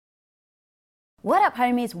What up,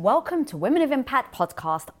 homies? Welcome to Women of Impact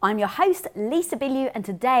podcast. I'm your host, Lisa Bilyeu, and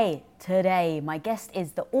today, my guest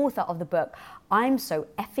is the author of the book, I'm So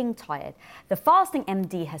Effing Tired, the fasting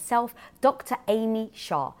MD herself, Dr. Amy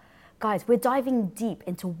Shah. Guys, we're diving deep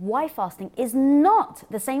into why fasting is not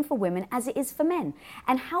the same for women as it is for men,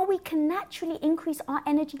 and how we can naturally increase our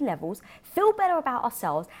energy levels, feel better about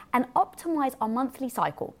ourselves, and optimize our monthly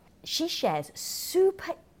cycle. She shares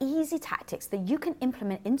super easy tactics that you can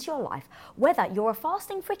implement into your life, whether you're a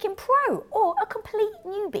fasting freaking pro or a complete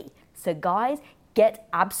newbie. So guys, get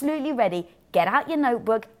absolutely ready. Get out your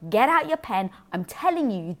notebook, get out your pen. I'm telling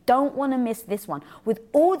you, you don't want to miss this one with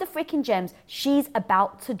all the freaking gems she's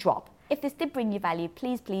about to drop. If this did bring you value,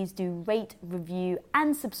 please do rate, review,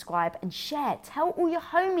 and subscribe and share. Tell all your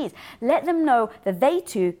homies. Let them know that they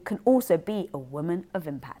too can also be a woman of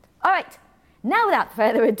impact. All right. Now, without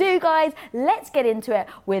further ado, guys, let's get into it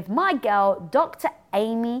with my girl, Dr.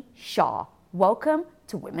 Amy Shah. Welcome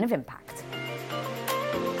to Women of Impact.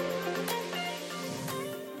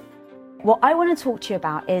 What I want to talk to you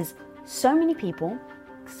about is so many people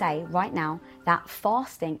say right now that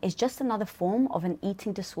fasting is just another form of an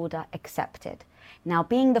eating disorder accepted. Now,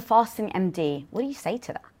 being the fasting MD, what do you say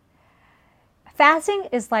to that? Fasting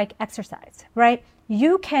is like exercise, right?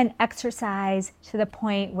 You can exercise to the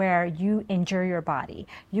point where you injure your body.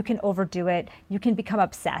 You can overdo it. You can become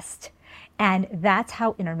obsessed. And that's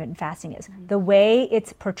how intermittent fasting is. The way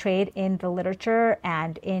it's portrayed in the literature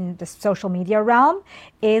and in the social media realm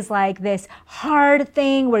is like this hard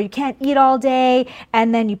thing where you can't eat all day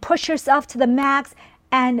and then you push yourself to the max.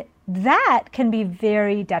 And that can be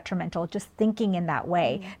very detrimental, just thinking in that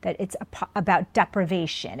way, that it's about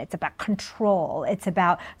deprivation, it's about control, it's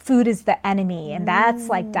about food is the enemy, and that's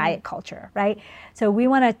like diet culture, right? So we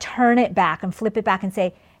want to turn it back and flip it back and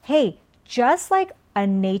say, hey, just like a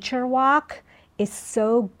nature walk is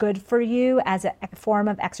so good for you as a form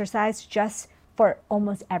of exercise just for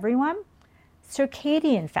almost everyone,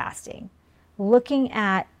 circadian fasting, looking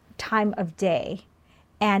at time of day,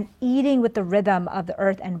 and eating with the rhythm of the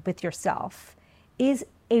earth and with yourself is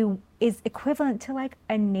equivalent to like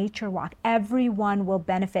a nature walk. Everyone will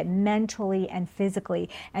benefit mentally and physically.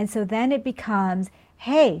 And so then it becomes,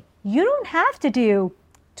 hey, you don't have to do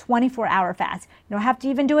 24-hour fast. You don't have to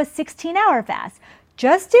even do a 16-hour fast.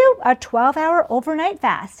 Just do a 12-hour overnight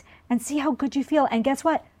fast and see how good you feel. And guess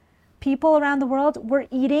what? People around the world, we're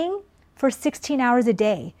eating for 16 hours a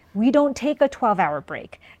day. We don't take a 12-hour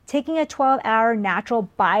break. Taking a 12-hour natural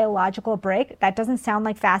biological break, that doesn't sound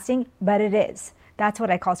like fasting, but it is. That's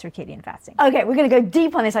what I call circadian fasting. Okay, we're going to go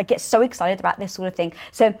deep on this. I get so excited about this sort of thing.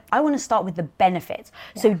 So I want to start with the benefits.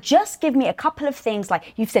 Yeah. So just give me a couple of things,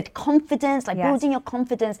 like you've said confidence, like building your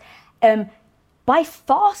confidence. By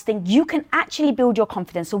fasting, you can actually build your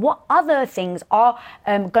confidence. So what other things are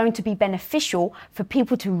going to be beneficial for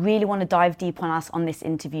people to really want to dive deep on us on this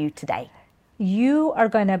interview today? You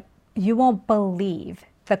won't believe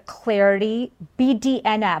the clarity,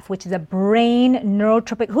 BDNF, which is a brain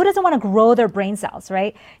neurotropic. Who doesn't want to grow their brain cells,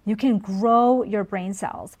 right? You can grow your brain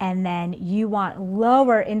cells, and then you want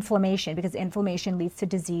lower inflammation, because inflammation leads to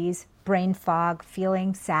disease, brain fog,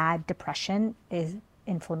 feeling sad, depression is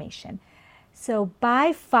inflammation. So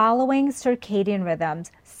by following circadian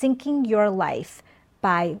rhythms, syncing your life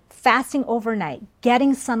by fasting overnight,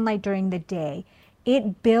 getting sunlight during the day,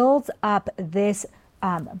 it builds up this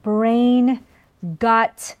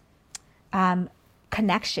brain-gut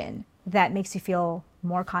connection that makes you feel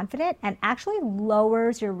more confident and actually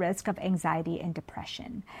lowers your risk of anxiety and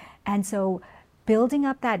depression. And so building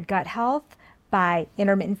up that gut health by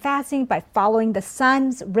intermittent fasting, by following the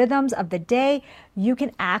sun's rhythms of the day, you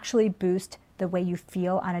can actually boost the way you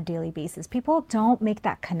feel on a daily basis. People don't make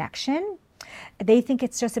that connection. They think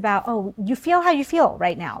it's just about, oh, you feel how you feel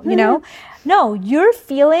right now, you know? No, you're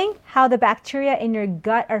feeling how the bacteria in your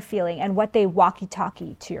gut are feeling and what they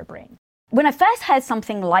walkie-talkie to your brain. When I first heard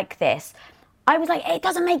something like this, I was like, it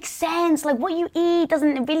doesn't make sense. Like, what you eat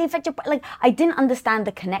doesn't really affect your, like, I didn't understand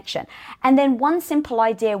the connection. And then one simple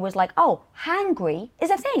idea was like, oh, hangry is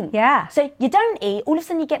a thing. Yeah. So you don't eat, all of a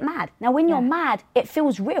sudden you get mad. Now, when you're mad, it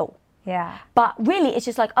feels real. Yeah. But really, it's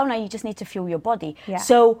just like, oh no, you just need to fuel your body. Yeah.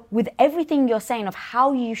 So with everything you're saying of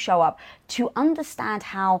how you show up, to understand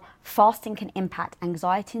how fasting can impact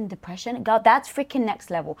anxiety and depression, God, that's freaking next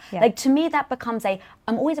level. Yeah. Like, to me, that becomes I'm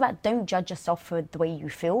always about, don't judge yourself for the way you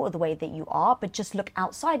feel or the way that you are, but just look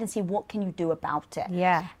outside and see what can you do about it.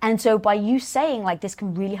 Yeah. And so by you saying like, this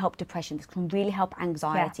can really help depression, this can really help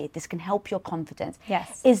anxiety, this can help your confidence,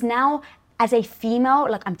 Yes. is now, as a female,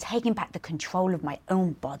 like, I'm taking back the control of my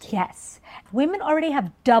own body. Yes. Women already have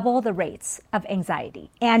double the rates of anxiety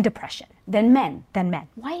and depression Than men. than men.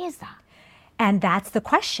 Why is that? And that's the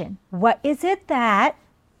question. What is it that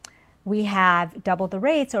we have double the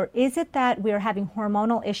rates, or is it that we're having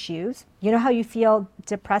hormonal issues? You know how you feel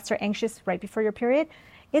depressed or anxious right before your period?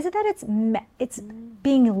 Is it that it's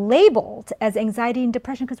being labeled as anxiety and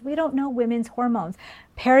depression because we don't know women's hormones?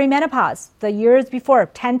 Perimenopause, the years before,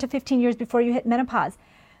 10 to 15 years before you hit menopause,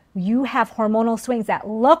 you have hormonal swings that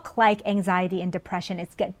look like anxiety and depression.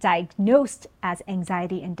 It's get diagnosed as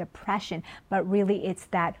anxiety and depression, but really it's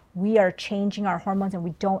that we are changing our hormones and we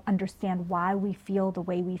don't understand why we feel the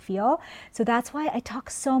way we feel. So that's why I talk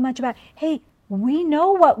so much about, hey, we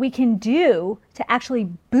know what we can do to actually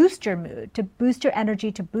boost your mood, to boost your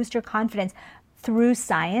energy, to boost your confidence through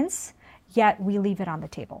science, yet we leave it on the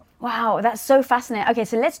table. Wow, that's so fascinating. Okay,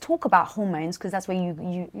 so let's talk about hormones because that's where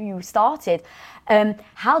you started.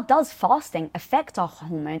 How does fasting affect our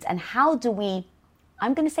hormones, and how do we,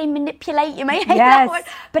 I'm going to say manipulate, you may hate that word,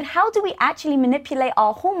 but how do we actually manipulate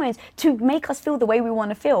our hormones to make us feel the way we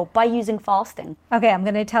want to feel by using fasting? Okay, I'm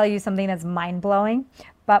going to tell you something that's mind-blowing,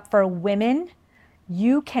 but for women,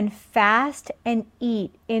 you can fast and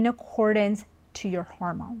eat in accordance to your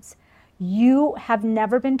hormones. You have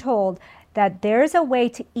never been told that there's a way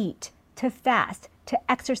to eat, to fast, to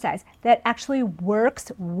exercise that actually works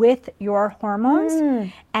with your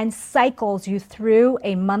hormones and cycles you through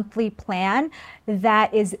a monthly plan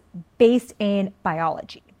that is based in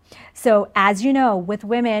biology. So as you know, with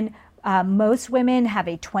women, most women have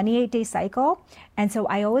a 28-day cycle. And so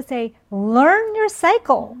I always say, learn your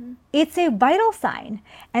cycle. It's a vital sign.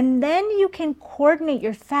 And then you can coordinate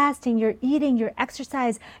your fasting, your eating, your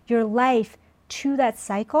exercise, your life to that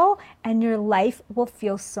cycle, and your life will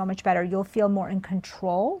feel so much better. You'll feel more in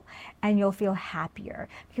control and you'll feel happier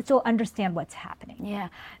because you'll understand what's happening. Yeah.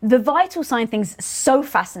 The vital sign thing's so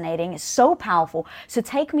fascinating. It's so powerful. So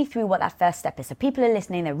take me through what that first step is. So people are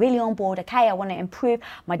listening, they're really on board. Okay, I want to improve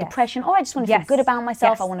my depression, or I just want to feel good about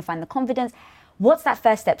myself. I want to find the confidence. What's that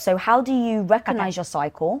first step? So how do you recognize your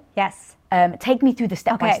cycle? Yes. Take me through the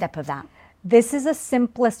step-by-step of that. This is the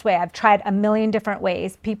simplest way. I've tried a million different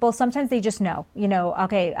ways. People, sometimes they just know,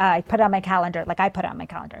 okay, I put it on my calendar, like I put it on my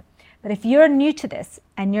calendar. But if you're new to this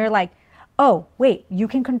and you're like, oh, wait, you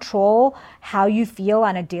can control how you feel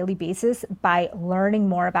on a daily basis by learning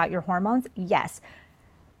more about your hormones? Yes.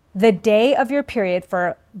 The day of your period,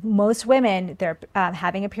 for most women, they're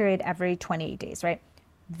having a period every 28 days, right?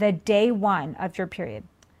 The day one of your period,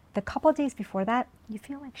 the couple of days before that, you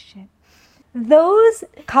feel like shit. Those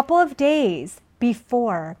couple of days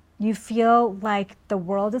before, you feel like the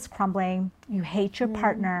world is crumbling, you hate your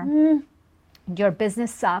partner, your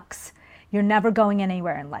business sucks, you're never going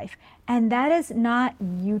anywhere in life. And that is not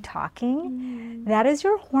you talking, that is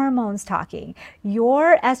your hormones talking.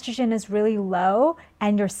 Your estrogen is really low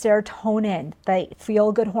and your serotonin, the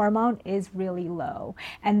feel-good hormone, is really low.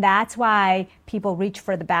 And that's why people reach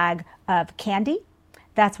for the bag of candy.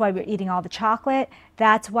 That's why we're eating all the chocolate.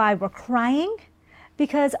 That's why we're crying,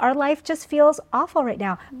 because our life just feels awful right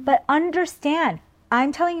now. But understand,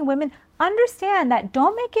 I'm telling you women, understand that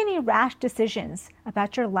don't make any rash decisions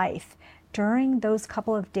about your life during those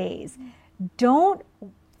couple of days. Don't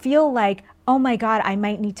feel like, oh my God, I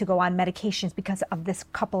might need to go on medications because of this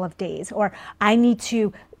couple of days, or I need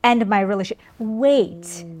to end my relationship.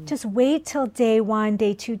 Wait, just wait till day one,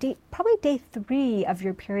 day two, probably day 3 of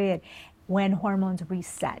your period, when hormones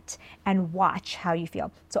reset, and watch how you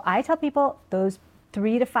feel. So I tell people those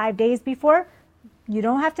 3 to 5 days before, you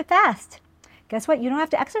don't have to fast. Guess what? You don't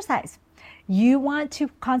have to exercise. You want to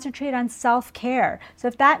concentrate on self-care. So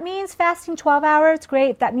if that means fasting 12 hours,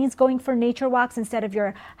 great. If that means going for nature walks instead of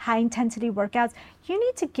your high-intensity workouts, you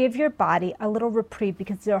need to give your body a little reprieve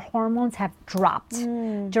because your hormones have dropped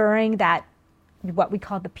during that, what we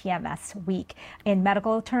call the PMS week. In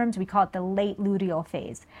medical terms, we call it the late luteal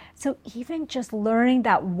phase. So even just learning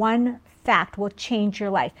that one fact will change your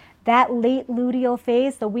life. That late luteal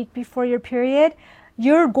phase, the week before your period,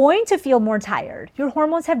 you're going to feel more tired. Your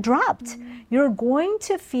hormones have dropped. You're going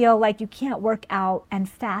to feel like you can't work out and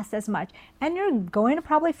fast as much. And you're going to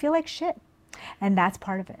probably feel like shit. And that's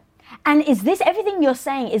part of it. And is this, everything you're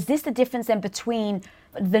saying, is this the difference then between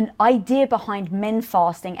the idea behind men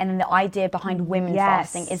fasting and then the idea behind women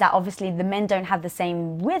fasting? Is that obviously the men don't have the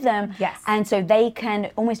same rhythm, and so they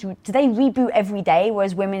can almost, do they reboot every day,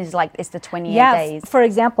 whereas women is like, it's the 28 days? For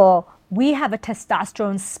example, we have a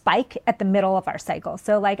testosterone spike at the middle of our cycle.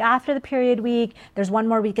 So like after the period week, there's one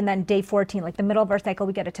more week, and then day 14, like the middle of our cycle,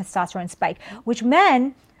 we get a testosterone spike, which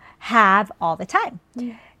men have all the time.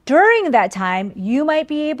 During that time, you might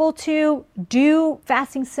be able to do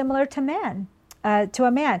fasting similar to men. to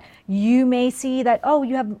a man. You may see that, oh,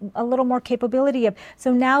 you have a little more capability of.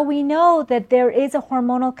 So now we know that there is a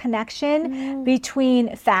hormonal connection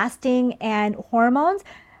between fasting and hormones.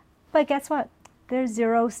 But guess what? There's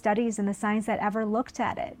 0 studies in the science that ever looked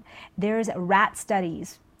at it. There's rat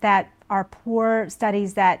studies that are poor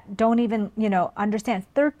studies that don't even, understand.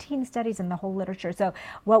 13 studies in the whole literature. So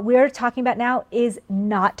what we're talking about now is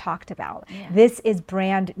not talked about. Yeah. This is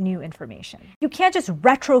brand new information. You can't just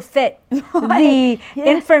retrofit the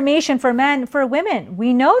information for men, for women.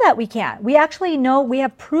 We know that we can't. We actually know, we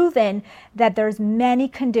have proven that there's many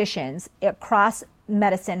conditions across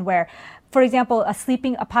medicine where, for example,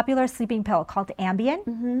 a popular sleeping pill called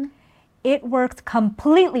Ambien, it works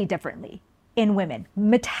completely differently in women,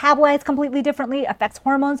 metabolized completely differently, affects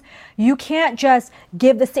hormones. You can't just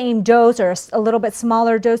give the same dose or a little bit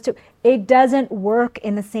smaller dose it doesn't work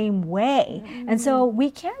in the same way. And so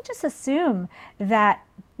we can't just assume that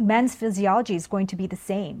men's physiology is going to be the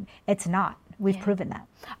same. It's not. We've proven that.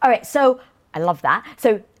 All right, so I love that.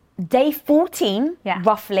 So day 14,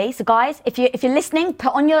 roughly. So guys, if you're listening,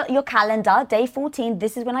 put on your calendar, day 14,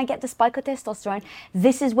 this is when I get the spike of testosterone.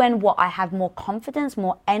 This is when I have more confidence,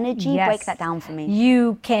 more energy. Yes. Break that down for me.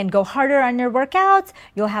 You can go harder on your workouts.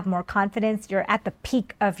 You'll have more confidence. You're at the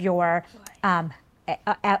peak of your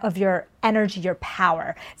energy, your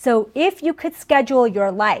power. So if you could schedule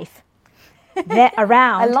your life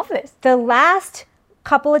around I love this. The last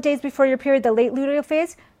couple of days before your period, the late luteal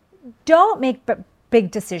phase, don't make big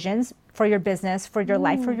decisions for your business, for your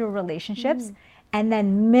life, for your relationships. And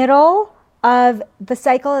then middle of the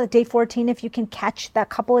cycle, day 14, if you can catch that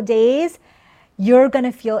couple of days, you're going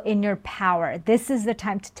to feel in your power. This is the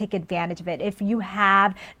time to take advantage of it. If you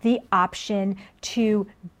have the option to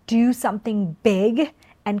do something big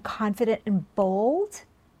and confident and bold,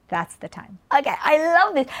 that's the time. Okay, I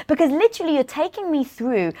love this because literally you're taking me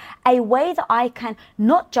through a way that I can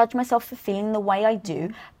not judge myself for feeling the way I do,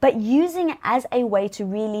 but using it as a way to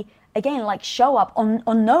really, again, like show up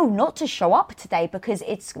or no, not to show up today because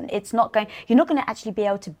you're not going to actually be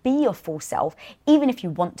able to be your full self, even if you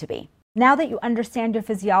want to be. Now that you understand your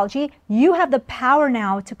physiology, you have the power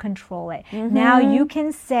now to control it. Now you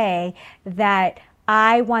can say that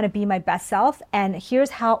I want to be my best self, and here's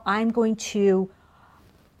how I'm going to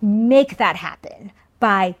make that happen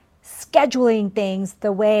by scheduling things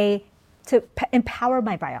the way to empower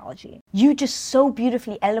my biology. You just so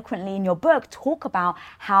beautifully, eloquently in your book talk about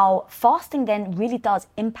how fasting then really does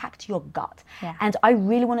impact your gut. Yeah. And I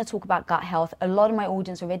really want to talk about gut health. A lot of my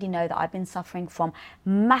audience already know that I've been suffering from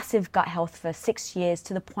massive gut health for 6 years,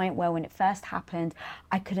 to the point where when it first happened,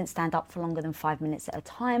 I couldn't stand up for longer than 5 minutes at a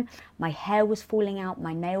time. My hair was falling out,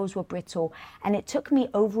 my nails were brittle, and it took me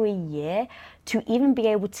over a year to even be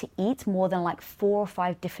able to eat more than like 4 or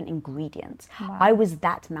 5 different ingredients. Wow. I was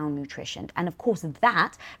that malnutritioned. And of course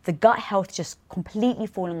the gut health just completely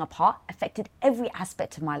falling apart affected every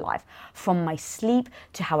aspect of my life, from my sleep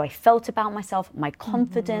to how I felt about myself, my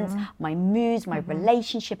confidence, my moods, my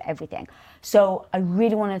relationship, everything. So I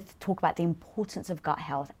really wanted to talk about the importance of gut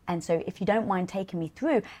health. And so if you don't mind taking me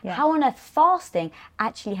through how on earth fasting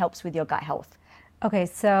actually helps with your gut health. Okay,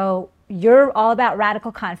 so you're all about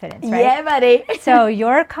radical confidence, right? Yeah, buddy. So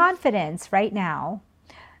your confidence right now,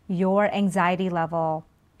 your anxiety level,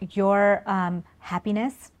 your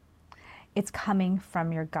happiness, it's coming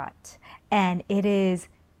from your gut. And it is,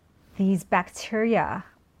 these bacteria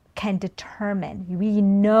can determine, we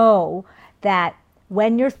know that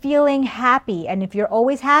when you're feeling happy, and if you're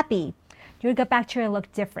always happy, your gut bacteria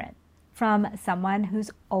look different from someone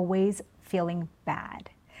who's always feeling bad.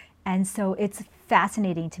 And so it's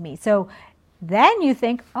fascinating to me. So then you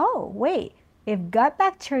think, oh, wait, if gut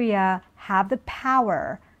bacteria have the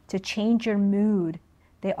power to change your mood,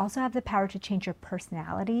 they also have the power to change your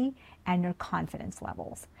personality and your confidence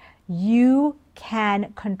levels. You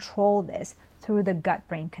can control this through the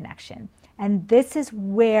gut-brain connection. And this is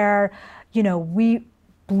where, we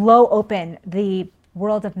blow open the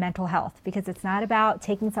world of mental health, because it's not about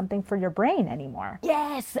taking something for your brain anymore.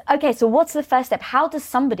 Yes. Okay, so what's the first step? How does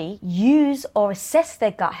somebody use or assess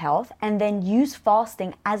their gut health and then use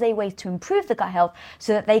fasting as a way to improve the gut health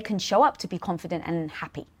so that they can show up to be confident and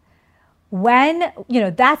happy? When,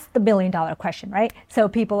 that's the $1 million question, right? So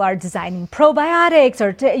people are designing probiotics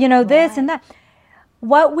or, this and that.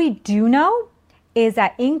 What we do know is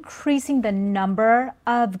that increasing the number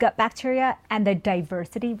of gut bacteria and the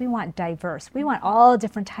diversity, we want diverse. We want all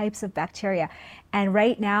different types of bacteria. And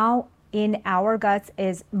right now in our guts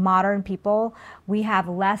is modern people, we have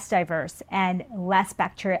less diverse and less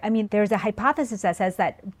bacteria. I mean, there's a hypothesis that says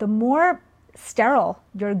that the more sterile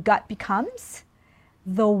your gut becomes,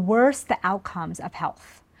 the worse the outcomes of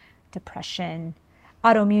health. depression,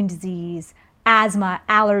 autoimmune disease, asthma,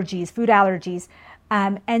 allergies, food allergies.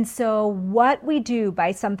 And so what we do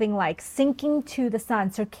by something like syncing to the sun,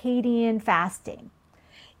 circadian fasting,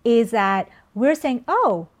 is that we're saying,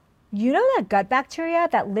 oh, you know that gut bacteria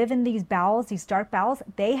that live in these bowels, these dark bowels,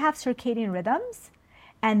 they have circadian rhythms,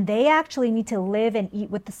 and they actually need to live and eat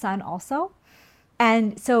with the sun also.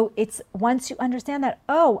 And so it's once you understand that,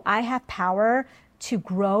 oh, I have power to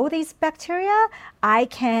grow these bacteria, I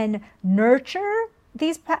can nurture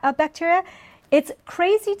these bacteria. It's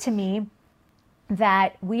crazy to me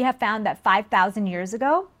that we have found that 5,000 years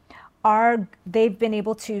ago, they've been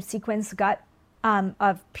able to sequence gut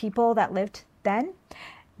of people that lived then.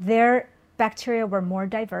 Their bacteria were more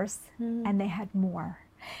diverse and they had more.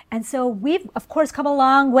 And so we've, of course, come a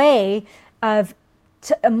long way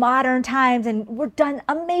to modern times, and we've done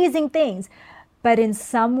amazing things. But in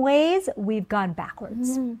some ways, we've gone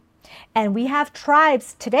backwards. And we have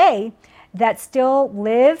tribes today that still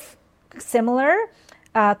live similar,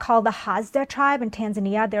 called the Hadza tribe in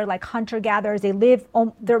Tanzania. They're like hunter-gatherers.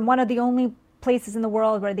 They're one of the only places in the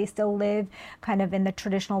world where they still live kind of in the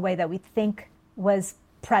traditional way that we think was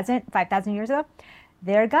present 5,000 years ago.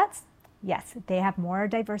 Their guts, yes, they have more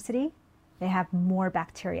diversity. They have more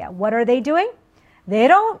bacteria. What are they doing? They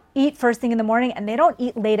don't eat first thing in the morning, and they don't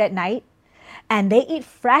eat late at night. And they eat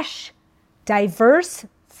fresh, diverse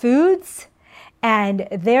foods, and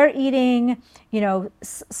they're eating,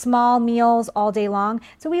 small meals all day long.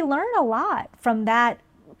 So we learn a lot from that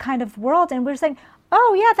kind of world, and we're saying,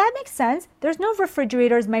 oh yeah, that makes sense. There's no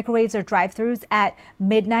refrigerators, microwaves, or drive-thrus at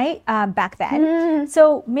midnight back then.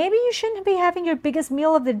 So maybe you shouldn't be having your biggest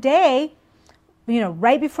meal of the day,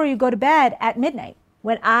 right before you go to bed at midnight.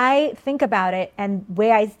 When I think about it, and the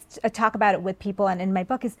way I talk about it with people and in my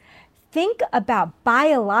book is, think about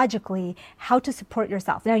biologically how to support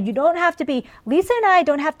yourself. Now, you don't have to be, Lisa and I we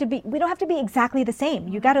don't have to be exactly the same.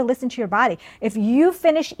 You got to listen to your body. If you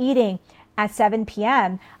finish eating at 7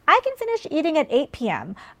 p.m., I can finish eating at 8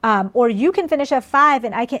 p.m. Or you can finish at 5,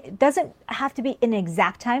 and it doesn't have to be an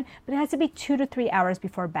exact time, but it has to be 2 to 3 hours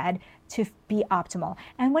before bed to be optimal.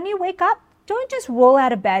 And when you wake up, don't just roll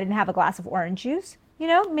out of bed and have a glass of orange juice.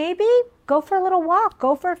 Maybe go for a little walk,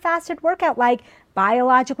 go for a fasted workout like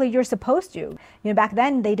biologically you're supposed to. Back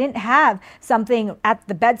then they didn't have something at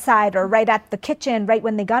the bedside or right at the kitchen right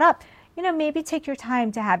when they got up. Maybe take your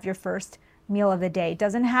time to have your first meal of the day. It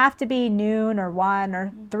doesn't have to be noon or 1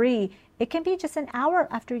 or 3. It can be just an hour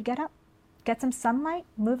after you get up. Get some sunlight,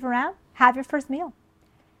 move around, have your first meal.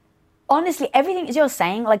 Honestly, everything you're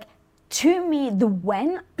saying, to me, the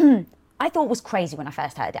when I thought was crazy when I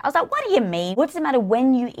first heard it. I was like, what do you mean? What does it matter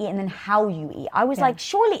when you eat and then how you eat? I was like,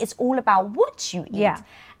 surely it's all about what you eat. Yeah.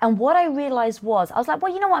 And what I realized was, I was like,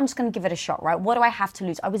 well, you know what? I'm just going to give it a shot, right? What do I have to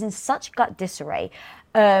lose? I was in such gut disarray.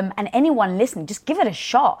 And anyone listening, just give it a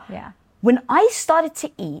shot. Yeah. When I started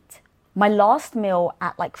to eat my last meal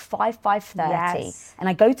at 5:30, Yes. and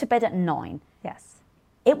I go to bed at 9, Yes.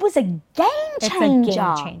 it was a game changer. It's a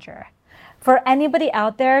game changer. For anybody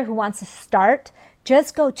out there who wants to start,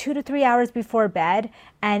 just go 2 to 3 hours before bed,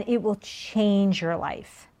 and it will change your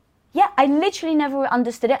life. Yeah, I literally never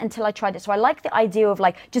understood it until I tried it. So I like the idea of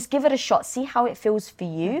just give it a shot, see how it feels for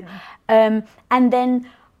you. And then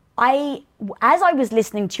as I was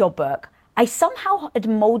listening to your book, I somehow had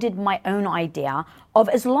molded my own idea of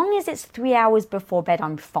as long as it's 3 hours before bed,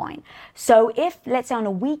 I'm fine. So if, let's say on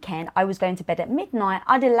a weekend, I was going to bed at midnight,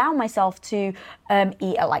 I'd allow myself to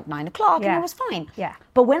eat at 9 o'clock and it was fine. Yeah.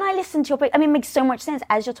 But when I listened to your book, it makes so much sense.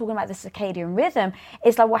 As you're talking about the circadian rhythm,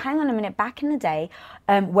 it's like, well, hang on a minute, back in the day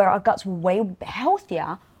where our guts were way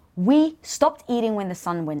healthier, we stopped eating when the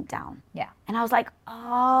sun went down. Yeah. And I was like,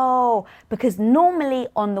 oh, because normally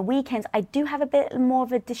on the weekends, I do have a bit more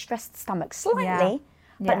of a distressed stomach, slightly.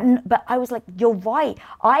 Yeah. But I was like, you're right.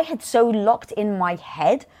 I had so locked in my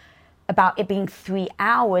head about it being 3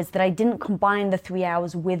 hours that I didn't combine the 3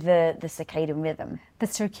 hours with the circadian rhythm. The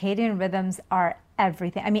circadian rhythms are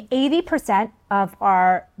everything. 80% of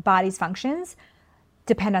our body's functions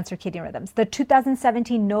depend on circadian rhythms. The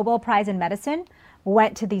 2017 Nobel Prize in Medicine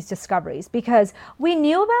went to these discoveries because we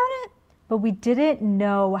knew about it, but we didn't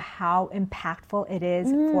know how impactful it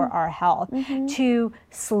is for our health. To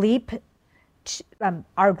sleep,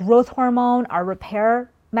 our growth hormone, our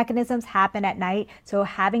repair mechanisms happen at night. So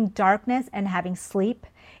having darkness and having sleep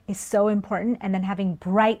is so important. And then having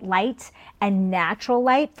bright light and natural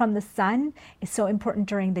light from the sun is so important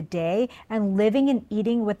during the day, and living and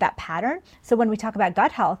eating with that pattern. So when we talk about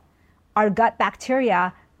gut health, our gut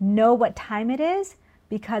bacteria know what time it is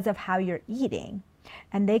because of how you're eating.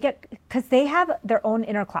 And because they have their own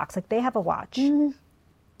inner clocks, they have a watch.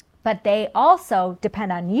 but they also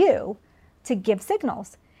depend on you to give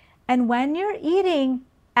signals. And when you're eating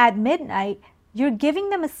at midnight, you're giving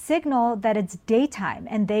them a signal that it's daytime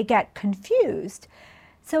and they get confused.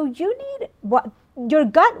 So you need your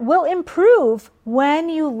gut will improve when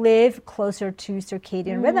you live closer to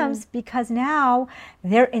circadian rhythms, because now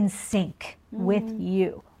they're in sync with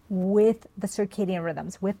you, with the circadian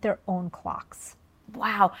rhythms, with their own clocks.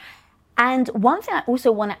 Wow. And one thing I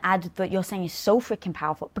also want to add that you're saying is so freaking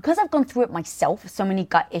powerful, because I've gone through it myself, so many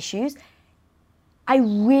gut issues. I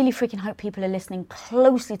really freaking hope people are listening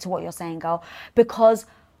closely to what you're saying, girl, because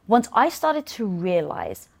once I started to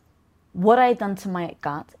realize what I had done to my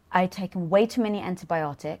gut, I had taken way too many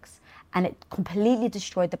antibiotics and it completely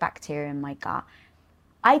destroyed the bacteria in my gut.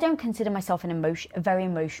 I don't consider myself a very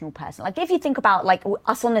emotional person. Like if you think about like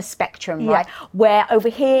us on a spectrum, right, where over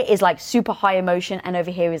here is like super high emotion and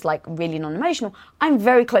over here is like really non-emotional, I'm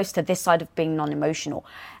very close to this side of being non-emotional.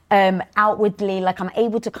 Outwardly, like I'm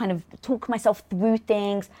able to kind of talk myself through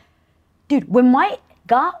things. Dude, when my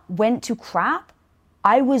gut went to crap,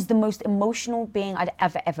 I was the most emotional being I'd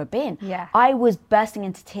ever been. Yeah. I was bursting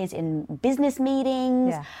into tears in business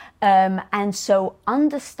meetings. Yeah. And so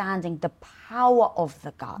understanding the power of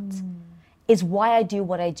the gut is why I do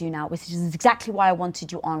what I do now, which is exactly why I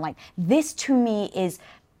wanted you on. Like this to me is,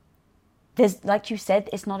 there's, like you said,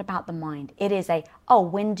 it's not about the mind. It is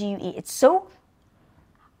when do you eat? It's so,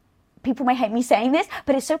 people may hate me saying this,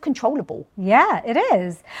 but it's so controllable. Yeah, it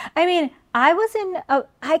is. I mean,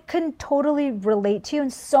 I can totally relate to you,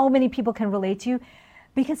 and so many people can relate to you,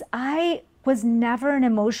 because I was never an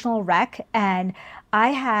emotional wreck, and I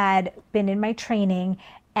had been in my training,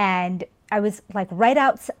 and I was like right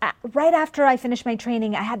after I finished my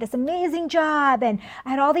training, I had this amazing job and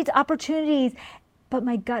I had all these opportunities, but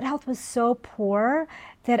my gut health was so poor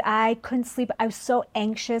that I couldn't sleep. I was so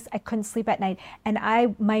anxious. I couldn't sleep at night. And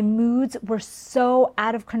my moods were so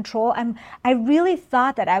out of control. I really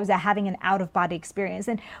thought that I was having an out-of-body experience.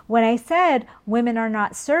 And when I said women are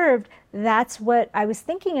not served, that's what I was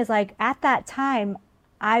thinking is like, at that time,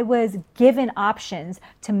 I was given options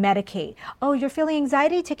to medicate. Oh, you're feeling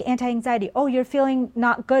anxiety? Take anti-anxiety. Oh, you're feeling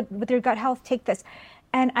not good with your gut health? Take this.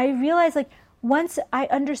 And I realized, like, once I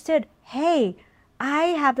understood, hey, I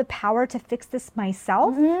have the power to fix this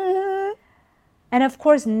myself. Mm-hmm. And of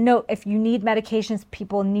course, note, if you need medications,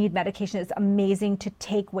 people need medication. It's amazing to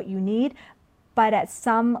take what you need. But at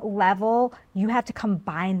some level, you have to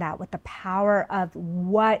combine that with the power of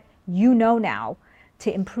what you know now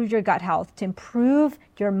to improve your gut health, to improve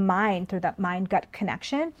your mind through that mind-gut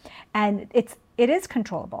connection. And it is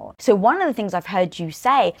controllable. So one of the things I've heard you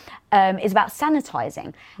say is about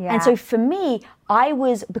sanitizing. Yeah. And so for me,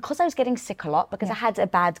 because I was getting sick a lot, because I had a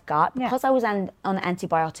bad gut, because I was on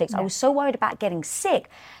antibiotics, I was so worried about getting sick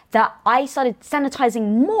that I started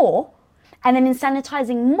sanitizing more. And then in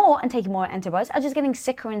sanitizing more and taking more antibiotics, I was just getting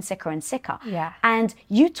sicker and sicker and sicker. Yeah. And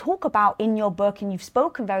you talk about in your book, and you've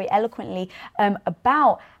spoken very eloquently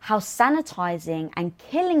about how sanitizing and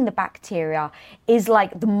killing the bacteria is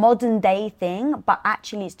like the modern day thing, but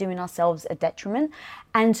actually it's doing ourselves a detriment.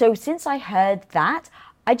 And so since I heard that,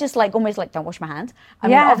 I just like almost like don't wash my hands. I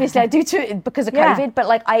mean, obviously I do too because of COVID, but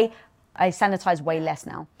like I sanitize way less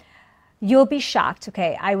now. You'll be shocked.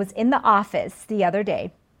 Okay, I was in the office the other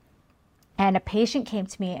day, and a patient came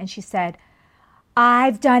to me and she said,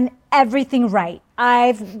 I've done everything right.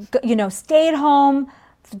 I've, stayed home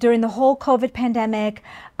during the whole COVID pandemic.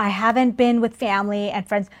 I haven't been with family and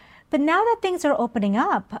friends. But now that things are opening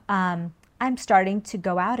up, I'm starting to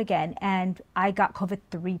go out again. And I got COVID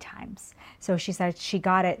 3 times. So she said she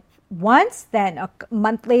got it once, then a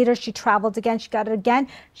month later she traveled again, she got it again.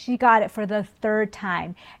 She got it for the 3rd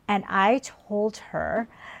time. And I told her,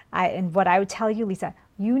 and what I would tell you, Lisa,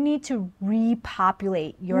 you need to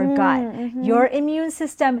repopulate your gut. Mm-hmm. Your immune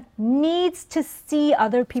system needs to see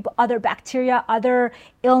other people, other bacteria, other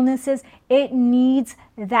illnesses. It needs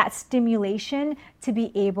that stimulation to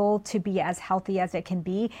be able to be as healthy as it can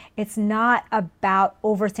be. It's not about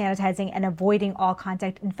over sanitizing and avoiding all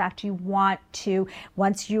contact. In fact, you want to,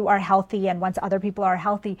 once you are healthy and once other people are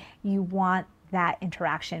healthy, you want that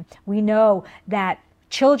interaction. We know that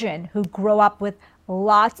children who grow up with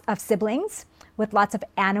lots of siblings, with lots of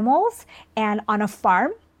animals and on a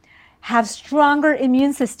farm have stronger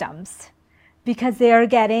immune systems because they are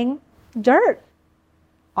getting dirt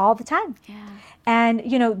all the time. Yeah. And,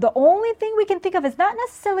 the only thing we can think of is not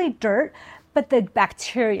necessarily dirt, but the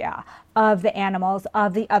bacteria of the animals,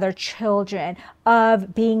 of the other children,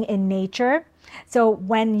 of being in nature. So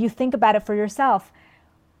when you think about it for yourself,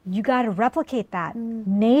 you got to replicate that.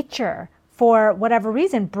 Nature, for whatever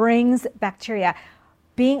reason, brings bacteria.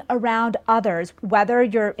 being around others, whether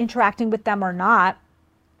you're interacting with them or not,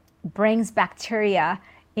 brings bacteria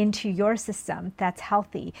into your system that's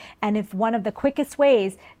healthy. And if one of the quickest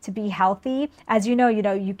ways to be healthy, as you know,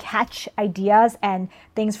 you catch ideas and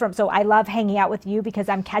things from, so I love hanging out with you because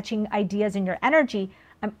I'm catching ideas in your energy.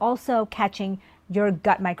 I'm also catching your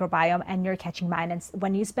gut microbiome and you're catching mine. And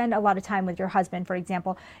when you spend a lot of time with your husband, for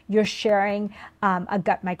example, you're sharing a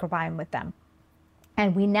gut microbiome with them.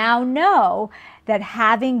 And we now know that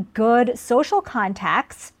having good social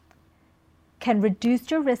contacts can reduce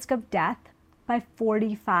your risk of death by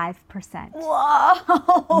 45%.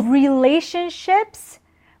 Whoa! Relationships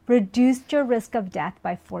reduced your risk of death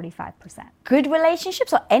by 45%. Good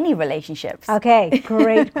relationships or any relationships? Okay,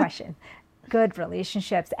 great question. Good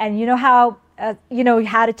relationships. And you know how,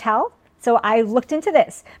 how to tell? So I looked into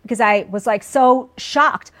this because I was like so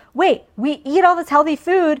shocked. Wait, we eat all this healthy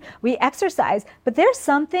food, we exercise, but there's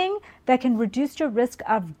something that can reduce your risk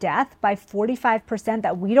of death by 45%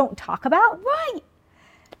 that we don't talk about? Right.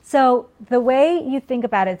 So the way you think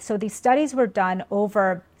about it, so these studies were done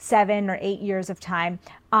over 7 or 8 years of time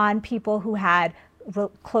on people who had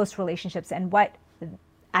close relationships. And what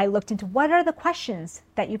I looked into, what are the questions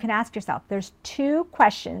that you can ask yourself? There's 2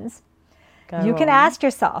 questions you can ask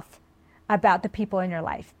yourself about the people in your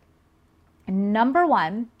life. Number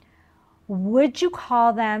 1, would you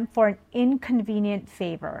call them for an inconvenient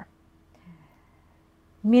favor?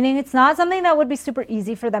 Meaning it's not something that would be super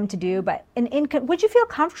easy for them to do, but would you feel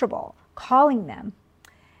comfortable calling them?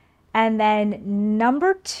 And then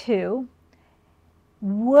number 2,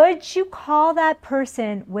 would you call that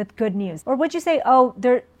person with good news? Or would you say, oh,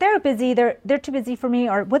 they're busy, they're too busy for me?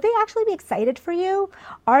 Or would they actually be excited for you?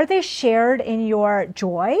 Are they shared in your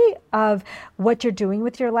joy of what you're doing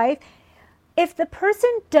with your life? If the person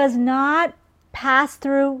does not pass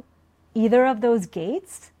through either of those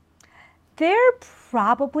gates, they're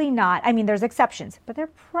probably not, I mean, there's exceptions, but they're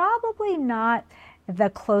probably not the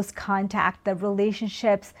close contact, the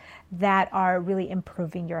relationships that are really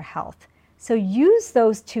improving your health. So use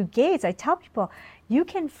those 2 gates. I tell people, you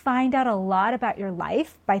can find out a lot about your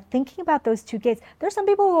life by thinking about those 2 gates. There's some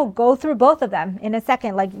people who will go through both of them in a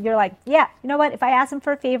second. Like you're like, yeah, you know what? If I ask them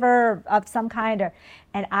for a favor of some kind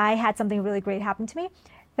and I had something really great happen to me,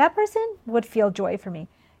 that person would feel joy for me.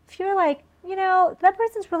 If you're like, that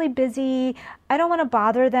person's really busy, I don't want to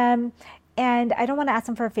bother them, and I don't want to ask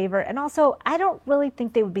them for a favor. And also, I don't really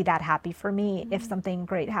think they would be that happy for me if something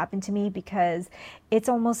great happened to me, because it's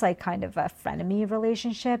almost like kind of a frenemy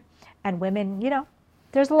relationship. And women,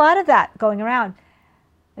 there's a lot of that going around.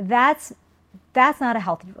 That's not a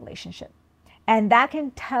healthy relationship. And that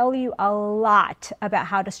can tell you a lot about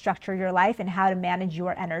how to structure your life and how to manage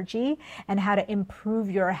your energy and how to improve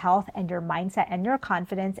your health and your mindset and your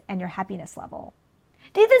confidence and your happiness level.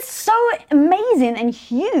 Dude, that's so amazing and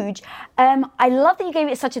huge. I love that you gave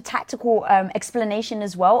it such a tactical explanation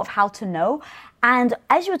as well of how to know. And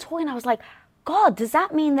as you were talking, I was like, God, does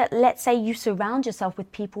that mean that, let's say you surround yourself with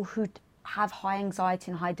people who have high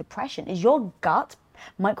anxiety and high depression? Is your gut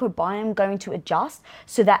microbiome going to adjust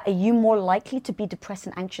so that are you more likely to be depressed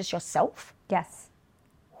and anxious yourself? Yes.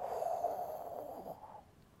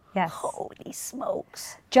 Yes. Holy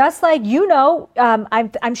smokes. Just like,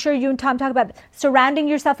 I'm sure you and Tom talk about surrounding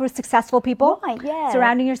yourself with successful people. Right, yeah.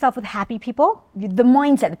 Surrounding yourself with happy people. The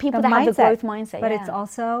mindset, the people that have the growth mindset. But it's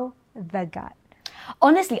also the gut.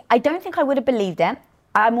 Honestly, I don't think I would have believed it.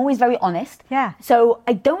 I'm always very honest. Yeah. So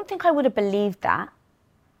I don't think I would have believed that.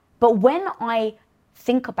 But when I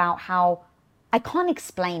think about how, I can't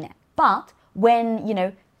explain it, but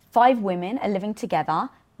when, 5 women are living together,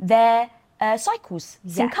 their cycles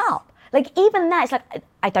sync up. Like even that, it's like,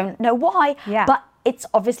 I don't know why, but it's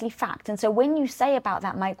obviously fact. And so when you say about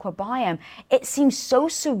that microbiome, it seems so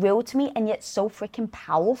surreal to me and yet so freaking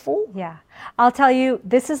powerful. Yeah. I'll tell you,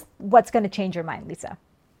 this is what's going to change your mind, Lisa.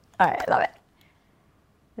 All right, I love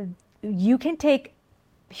it. You can take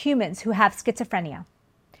humans who have schizophrenia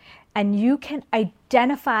and you can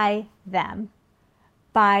identify them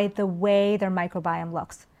by the way their microbiome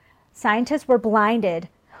looks. Scientists were blinded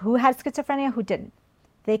who had schizophrenia, who didn't.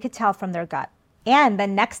 They could tell from their gut. And the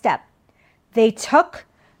next step, they took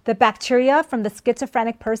the bacteria from the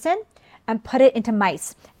schizophrenic person and put it into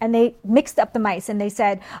mice. And they mixed up the mice and they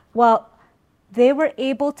said, well, they were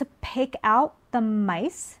able to pick out the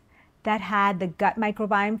mice that had the gut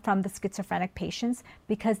microbiome from the schizophrenic patients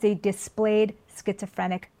because they displayed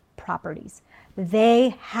schizophrenic properties.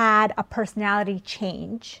 They had a personality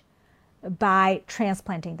change by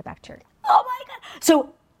transplanting the bacteria. Oh my God.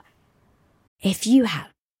 So if you have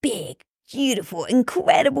big, beautiful,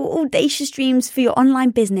 incredible, audacious dreams for your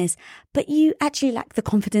online business, but you actually lack the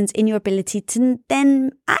confidence in your ability to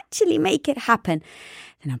then actually make it happen,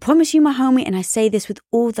 then I promise you, my homie, and I say this with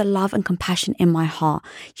all the love and compassion in my heart,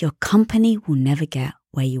 your company will never get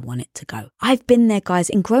where you want it to go. I've been there, guys.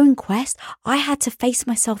 In Growing Quest, I had to face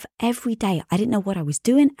myself every day. I didn't know what I was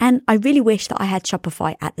doing, and I really wish that I had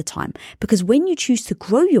Shopify at the time, because when you choose to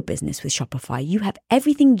grow your business with Shopify, you have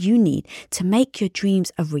everything you need to make your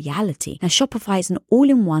dreams a reality. Now, Shopify is an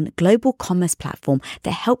all-in-one global commerce platform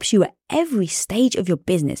that helps you at every stage of your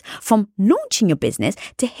business. From launching your business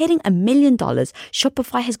to hitting $1 million,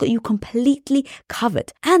 Shopify has got you completely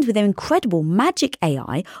covered. And with their incredible Magic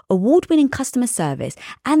AI, award-winning customer service,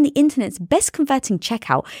 and the internet's best converting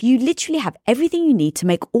checkout, you literally have everything you need to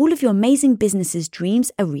make all of your amazing business's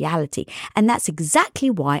dreams a reality. And that's exactly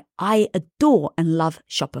why I adore and love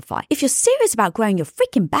Shopify. If you're serious about growing your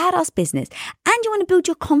freaking badass business and you want to build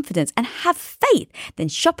your confidence and have faith, then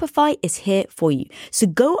Shopify is here for you. So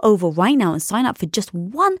go over right now and sign up for just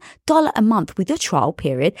 $1 a month with your trial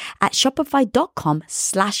period at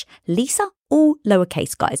shopify.com/Lisa, all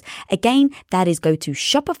lowercase, guys. Again, that is go to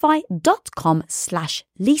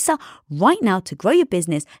shopify.com/Lisa right now to grow your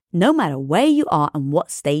business no matter where you are and what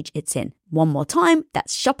stage it's in. One more time,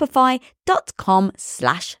 that's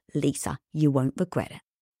shopify.com/Lisa. You won't regret it.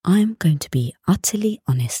 I'm going to be utterly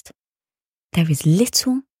honest. There is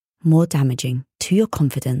little more damaging to your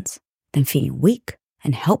confidence than feeling weak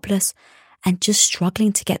and helpless and just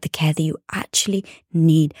struggling to get the care that you actually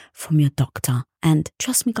need from your doctor. And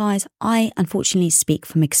trust me, guys, I unfortunately speak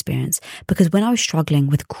from experience, because when I was struggling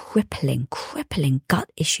with crippling gut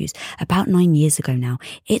issues about 9 years ago now,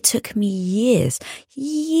 it took me years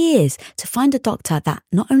to find a doctor that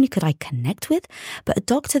not only could I connect with, but a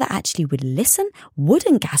doctor that actually would listen,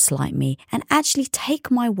 wouldn't gaslight me, and actually take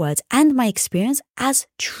my words and my experience as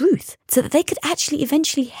truth so that they could actually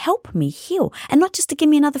eventually help me heal, and not just to give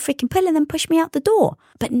me another freaking pill and then push me out the door.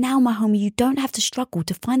 But now, my homie, you don't have to struggle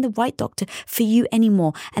to find the right doctor for you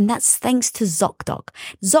anymore, and that's thanks to ZocDoc.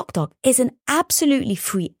 ZocDoc is an absolutely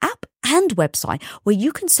free app and website where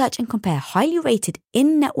you can search and compare highly rated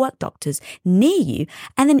in-network doctors near you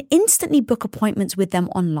and then instantly book appointments with them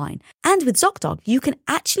online. And with ZocDoc, you can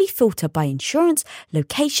actually filter by insurance,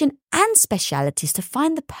 location, and specialities to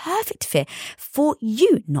find the perfect fit for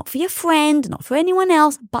you, not for your friend, not for anyone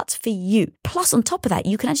else, but for you. Plus, on top of that,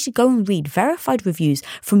 you can actually go and read verified reviews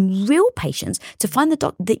from real patients to find the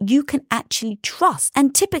doctor that you can actually trust.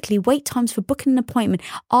 And typically, wait times for booking an appointment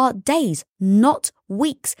are days, not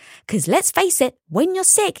weeks. Because let's face it, when you're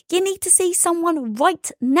sick, you need to see someone right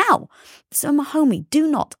now. So my homie,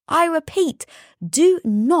 I repeat, do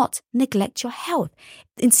not neglect your health.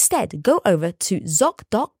 Instead, go over to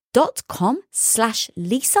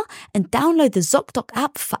ZocDoc.com/Lisa and download the ZocDoc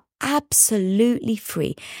app for absolutely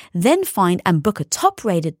free. Then find and book a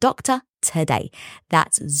top-rated doctor today.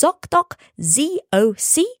 That's ZocDoc,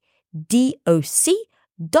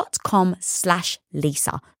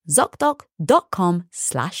 ZocDoc.com/Lisa.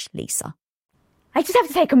 ZocDoc.com/Lisa. I just have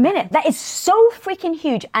to take a minute. That is so freaking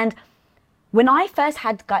huge. And when I first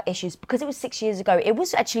had gut issues, because it was 6 years ago, it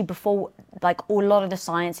was actually before like a lot of the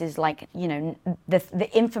science is like, the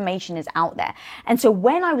information is out there. And so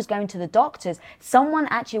when I was going to the doctors, one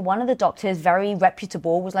of the doctors, very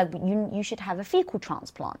reputable, was like, you should have a fecal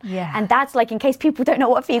transplant. Yeah. And that's like, in case people don't know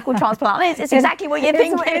what a fecal transplant is, it's exactly what you're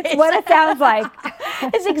thinking. It's what it sounds like.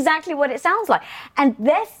 It's exactly what it sounds like. And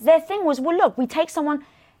their thing was, well, look, we take someone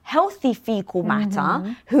healthy fecal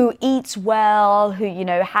matter who eats well, who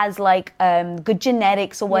has like good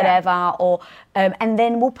genetics or whatever, and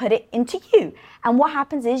then we'll put it into you. And what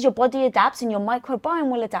happens is your body adapts and your microbiome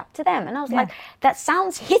will adapt to them. And I was like, that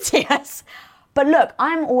sounds hideous. But look,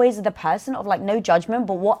 I'm always the person of like no judgment,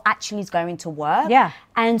 but what actually is going to work. Yeah.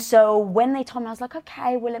 And so when they told me, I was like,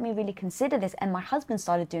 okay, well, let me really consider this. And my husband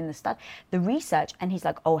started doing the research, and he's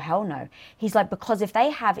like, oh, hell no. He's like, because if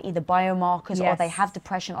they have either biomarkers or they have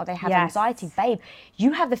depression or they have anxiety, babe,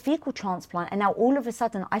 you have the fecal transplant. And now all of a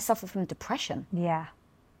sudden I suffer from depression. Yeah,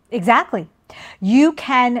 exactly. You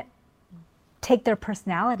can take their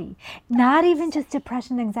personality, not even just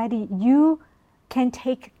depression, anxiety. You can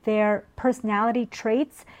take their personality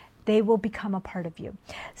traits, they will become a part of you.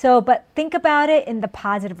 So, but think about it in the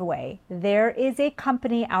positive way. There is a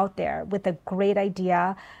company out there with a great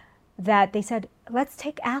idea that they said, let's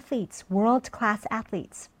take athletes, world-class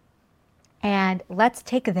athletes, and let's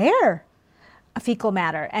take their fecal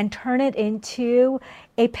matter and turn it into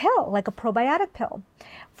a pill, like a probiotic pill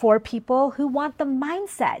for people who want the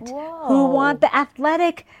mindset, who want the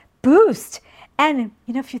athletic boost. And,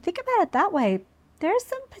 if you think about it that way, there's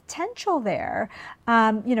some potential there.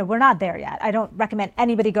 We're not there yet. I don't recommend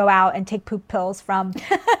anybody go out and take poop pills from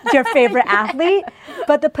your favorite athlete,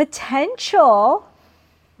 but the potential,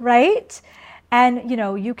 right? And,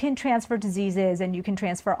 you can transfer diseases and you can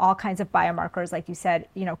transfer all kinds of biomarkers, like you said,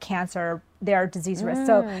 cancer, there are disease risks.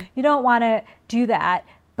 So you don't want to do that,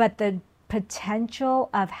 but the potential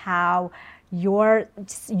of how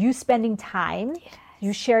you spending time,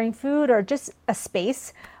 you sharing food or just a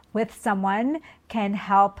space with someone can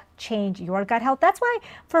help change your gut health. That's why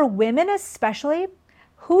for women especially,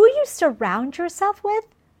 who you surround yourself with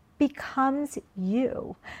becomes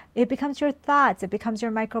you. It becomes your thoughts, it becomes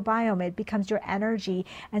your microbiome, it becomes your energy.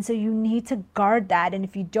 And so you need to guard that. And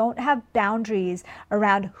if you don't have boundaries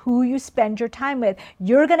around who you spend your time with,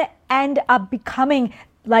 you're going to end up becoming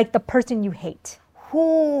like the person you hate.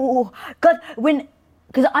 Ooh, God,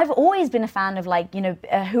 because I've always been a fan of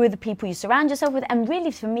who are the people you surround yourself with. And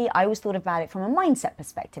really for me, I always thought about it from a mindset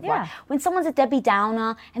perspective, right? When someone's a Debbie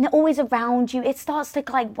Downer and they're always around you, it starts to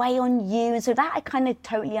weigh on you. And so that I kind of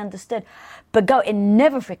totally understood. But it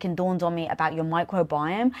never freaking dawned on me about your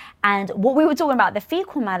microbiome. And what we were talking about, the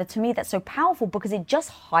fecal matter, to me, that's so powerful because it just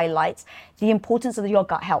highlights the importance of your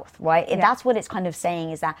gut health, right? Yeah. That's what it's kind of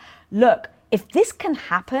saying is that, look, if this can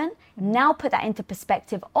happen, now put that into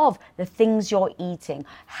perspective of the things you're eating,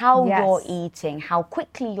 how you're eating, how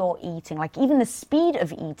quickly you're eating, even the speed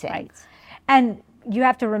of eating. Right. And you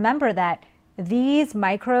have to remember that these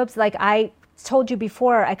microbes, like I told you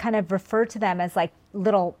before, I kind of refer to them as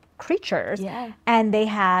little creatures. Yeah. And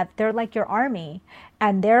they're like your army.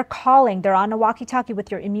 And they're on a walkie-talkie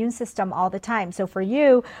with your immune system all the time. So for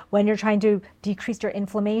you, when you're trying to decrease your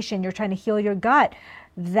inflammation, you're trying to heal your gut,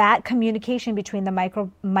 that communication between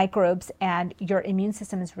the microbes and your immune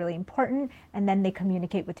system is really important. And then they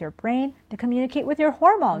communicate with your brain, they communicate with your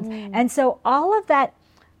hormones. And so all of that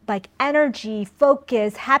energy,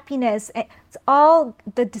 focus, happiness, it's all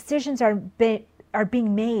the decisions are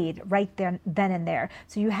being made right then and there.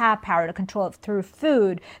 So you have power to control it through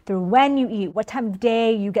food, through when you eat, what time of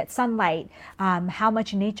day you get sunlight, how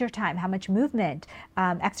much nature time, how much movement.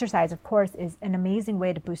 Exercise, of course, is an amazing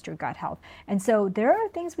way to boost your gut health. And so there are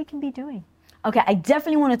things we can be doing. Okay, I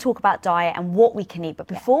definitely want to talk about diet and what we can eat. But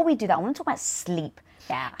before we do that, I want to talk about sleep.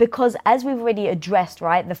 Yeah. Because as we've already addressed,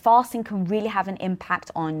 right, the fasting can really have an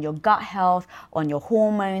impact on your gut health, on your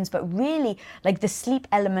hormones, but really the sleep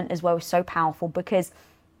element as well is so powerful because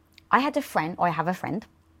I have a friend,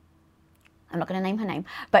 I'm not going to name her name,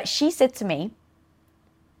 but she said to me,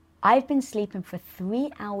 I've been sleeping for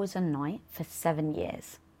 3 hours a night for 7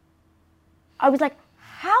 years. I was like,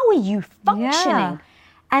 how are you functioning? Yeah.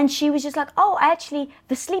 And she was just like, oh, actually,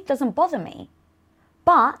 the sleep doesn't bother me.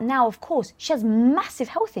 But now, of course, she has massive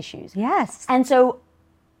health issues. Yes. And so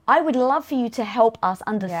I would love for you to help us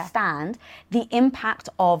understand the impact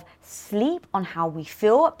of sleep on how we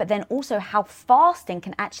feel, but then also how fasting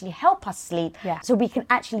can actually help us sleep so we can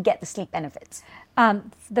actually get the sleep benefits.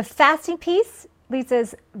 The fasting piece, Lisa,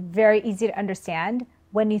 is very easy to understand.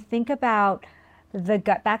 When you think about the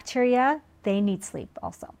gut bacteria, they need sleep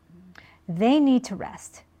also. They need to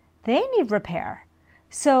rest. They need repair.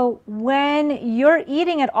 So when you're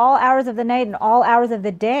eating at all hours of the night and all hours of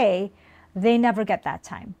the day, they never get that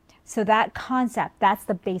time. So that concept, that's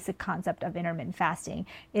the basic concept of intermittent fasting,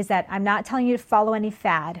 is that I'm not telling you to follow any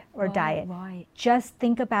fad or diet. Right. Just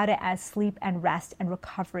think about it as sleep and rest and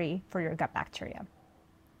recovery for your gut bacteria.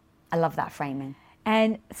 I love that framing.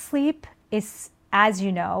 And sleep is, as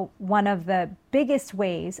you know, one of the biggest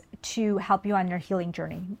ways to help you on your healing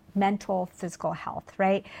journey, mental, physical health,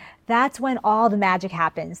 right? That's when all the magic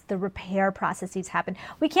happens, the repair processes happen.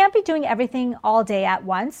 We can't be doing everything all day at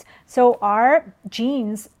once. So our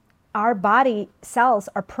genes, our body cells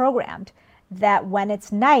are programmed that when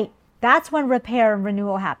it's night, that's when repair and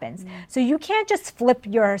renewal happens. So you can't just flip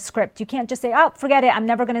your script. You can't just say, oh, forget it, I'm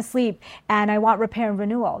never gonna sleep and I want repair and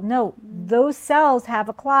renewal. No, those cells have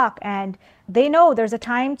a clock and they know there's a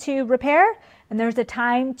time to repair and there's a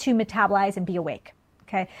time to metabolize and be awake.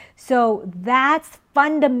 Okay, so that's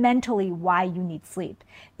fundamentally why you need sleep,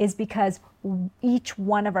 is because each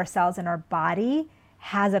one of our cells in our body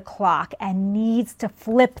has a clock and needs to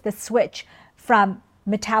flip the switch from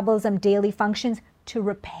metabolism, daily functions, to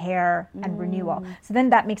repair and renewal. So then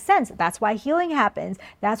that makes sense. That's why healing happens.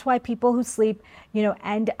 That's why people who sleep,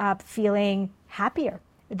 end up feeling happier.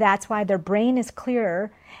 That's why their brain is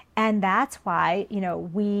clearer. And that's why,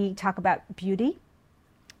 we talk about beauty,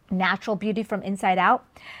 natural beauty from inside out.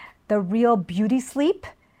 The real beauty sleep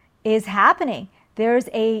is happening. There's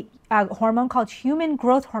a hormone called human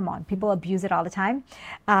growth hormone. People abuse it all the time.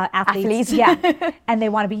 Athletes. Yeah. And they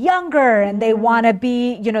want to be younger and they want to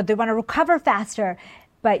be, they want to recover faster.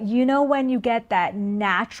 But when you get that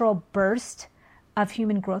natural burst of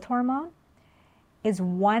human growth hormone is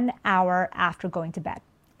 1 hour after going to bed.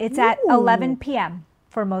 It's at 11 p.m.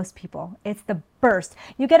 for most people. It's the burst.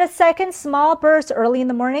 You get a second small burst early in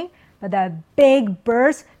the morning, but the big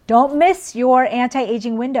burst, don't miss your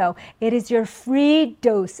anti-aging window. It is your free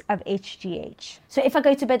dose of HGH. So if I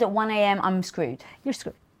go to bed at 1 a.m., I'm screwed? You're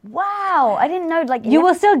screwed. Wow, I didn't know. You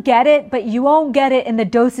will still get it, but you won't get it in the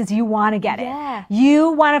doses you want to get it.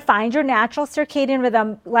 You want to find your natural circadian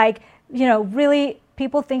rhythm. Really,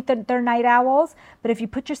 people think that they're night owls, but if you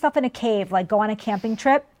put yourself in a cave, go on a camping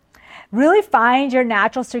trip, really find your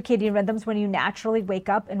natural circadian rhythms when you naturally wake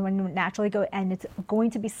up and when you naturally go, and it's going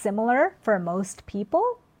to be similar for most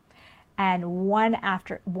people. And 1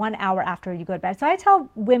 hour after you go to bed. So I tell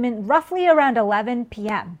women roughly around 11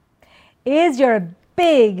 p.m. is your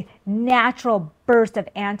big natural burst of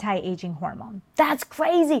anti-aging hormone. That's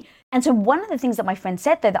crazy. And so one of the things that my friend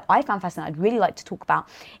said there that I found fascinating, I'd really like to talk about,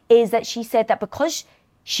 is that she said that because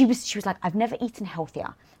she was like, I've never eaten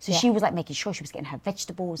healthier. So she was making sure she was getting her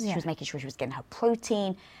vegetables, she was making sure she was getting her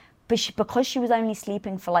protein. But because she was only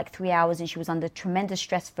sleeping for 3 hours and she was under tremendous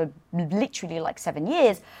stress for literally 7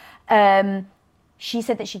 years, she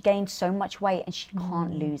said that she gained so much weight and she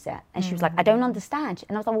can't lose it. And she was like, I don't understand.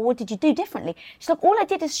 And I was like, well, what did you do differently? She's like, all I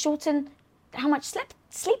did is shorten how much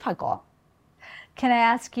sleep I got. Can I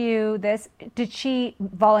ask you this? Did she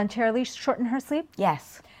voluntarily shorten her sleep?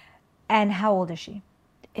 Yes. And how old is she?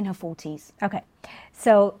 In her 40s. Okay.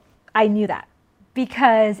 So I knew that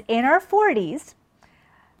because in our 40s,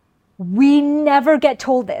 we never get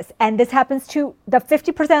told this. And this happens to the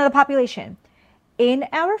 50% of the population. In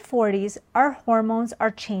our 40s, our hormones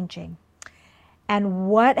are changing. And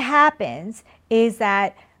what happens is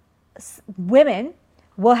that women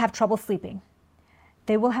will have trouble sleeping.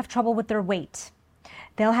 They will have trouble with their weight.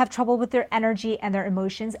 They'll have trouble with their energy and their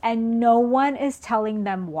emotions, and no one is telling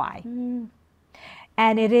them why.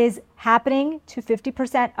 And it is happening to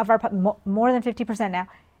 50% of our, more than 50% now,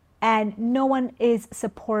 and no one is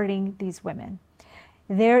supporting these women.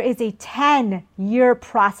 There is a 10-year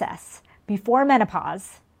process before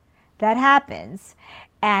menopause that happens,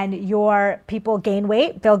 and your people gain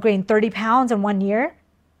weight. They'll gain 30 pounds in 1 year.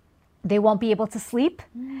 They won't be able to sleep.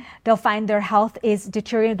 They'll find their health is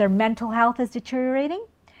deteriorating, their mental health is deteriorating.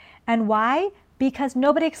 And why? Because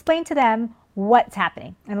nobody explained to them what's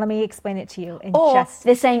happening. And let me explain it to you.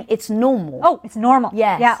 They're saying it's normal. Oh, it's normal.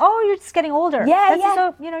 Yes. Yeah. Oh, you're just getting older.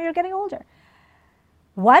 So, you're getting older.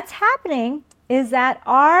 What's happening is that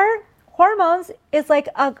our hormones is like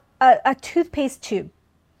a toothpaste tube.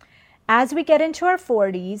 As we get into our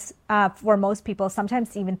 40s, for most people,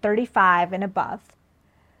 sometimes even 35 and above,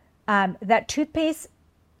 that toothpaste,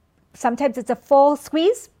 sometimes it's a full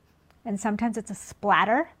squeeze, and sometimes it's a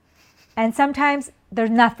splatter, and sometimes there's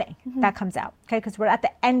nothing that comes out, okay? Because we're at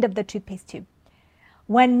the end of the toothpaste tube.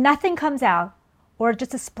 When nothing comes out, or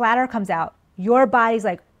just a splatter comes out, your body's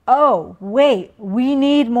like, oh, wait, we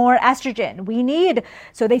need more estrogen.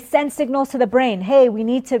 So they send signals to the brain, hey, we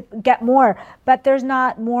need to get more, but there's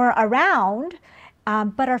not more around.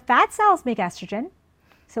 But our fat cells make estrogen,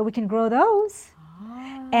 so we can grow those.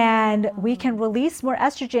 And we can release more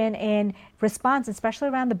estrogen in response, especially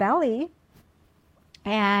around the belly.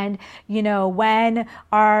 And, when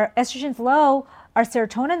our estrogen's low, our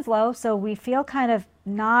serotonin's low, so we feel kind of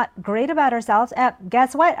not great about ourselves.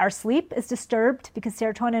 Guess what? Our sleep is disturbed because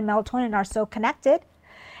serotonin and melatonin are so connected.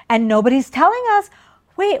 And nobody's telling us,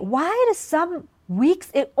 wait, why does some weeks,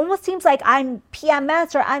 it almost seems like I'm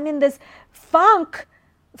PMS or I'm in this funk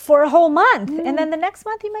for a whole month. And then the next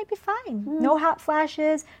month you might be fine. No hot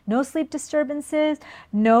flashes, no sleep disturbances,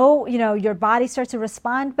 no, your body starts to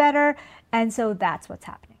respond better. And so that's what's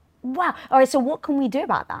happening. Wow. All right. So what can we do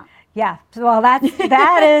about that? Yeah. Well, that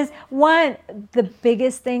is the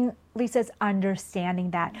biggest thing, Lisa, is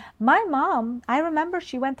understanding that. My mom, I remember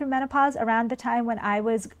she went through menopause around the time when I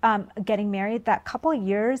was getting married, that couple of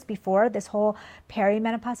years before this whole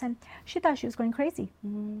perimenopause, and she thought she was going crazy.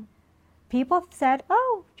 People said,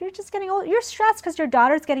 oh, you're just getting old. You're stressed because your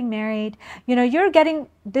daughter's getting married.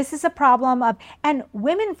 This is a problem of, and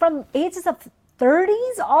women from ages of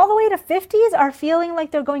 30s all the way to 50s are feeling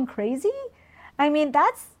like they're going crazy. I mean,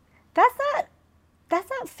 that's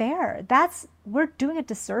not fair. We're doing a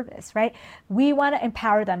disservice, right? We want to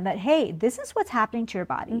empower them that, hey, this is what's happening to your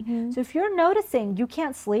body. So if you're noticing you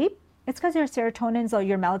can't sleep, it's because your serotonin's or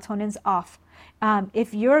your melatonin's off.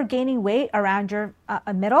 If you're gaining weight around your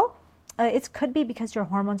middle, it could be because your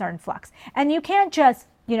hormones are in flux. And you can't just,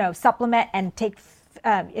 supplement and take,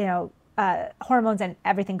 hormones and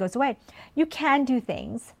everything goes away. You can do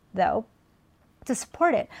things, though, to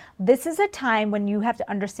support it. This is a time when you have to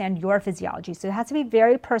understand your physiology. So it has to be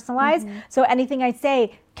very personalized. So anything I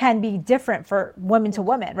say can be different for woman to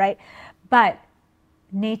woman, right? But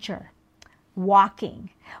nature, walking,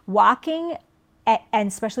 and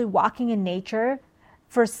especially walking in nature,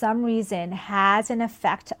 for some reason has an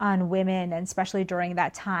effect on women, and especially during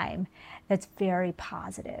that time, that's very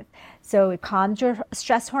positive. So it calms your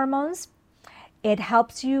stress hormones. It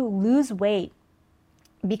helps you lose weight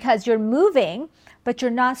because you're moving, but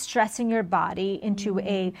you're not stressing your body into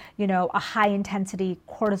a high intensity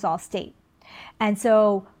cortisol state. And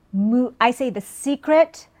so I say the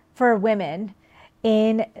secret for women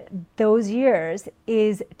in those years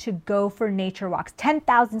is to go for nature walks.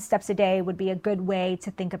 10,000 steps a day would be a good way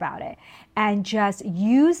to think about it. And just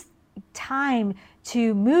use time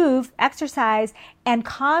to move, exercise, and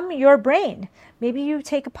calm your brain. Maybe you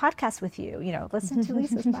take a podcast with you, listen to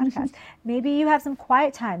Lisa's podcast. Maybe you have some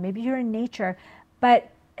quiet time. Maybe you're in nature.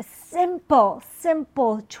 But a simple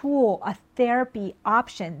tool, a therapy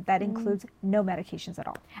option that includes no medications at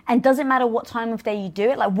all. And doesn't matter what time of day you do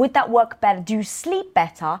it. Like, would that work better? Do you sleep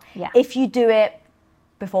better Yeah. if you do it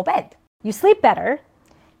before bed? You sleep better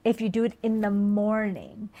if you do it in the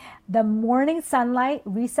morning. The morning sunlight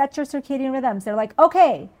resets your circadian rhythms. They're like,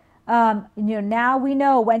 okay, now we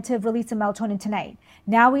know when to release the melatonin tonight.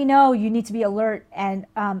 Now we know you need to be alert and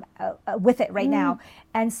with it right now.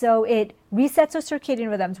 And so it resets your circadian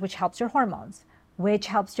rhythms, which helps your hormones, which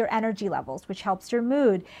helps your energy levels, which helps your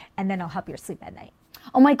mood, and then it'll help your sleep at night.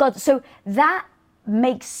 Oh my God. So that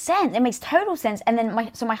makes sense. It makes total sense. And then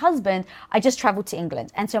my husband, I just traveled to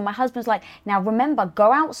England. And so my husband's like, now remember,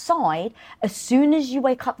 go outside as soon as you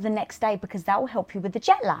wake up the next day, because that will help you with the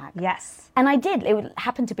jet lag. Yes. And I did. It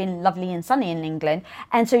happened to be lovely and sunny in England.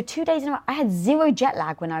 And so 2 days in a row, I had zero jet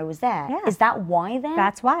lag when I was there. Yeah. Is that why then?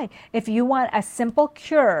 That's why. If you want a simple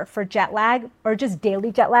cure for jet lag or just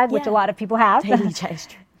daily jet lag, which a lot of people have. Daily jet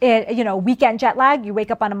lag. Weekend jet lag, you wake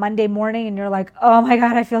up on a Monday morning and you're like, oh my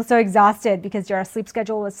God, I feel so exhausted because your sleep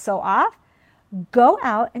schedule was so off. Go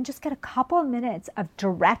out and just get a couple of minutes of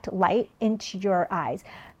direct light into your eyes.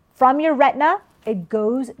 From your retina, it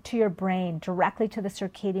goes to your brain, directly to the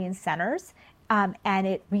circadian centers, and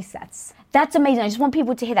it resets. That's amazing. I just want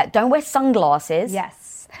people to hear that. Don't wear sunglasses.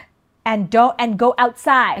 Yes. And go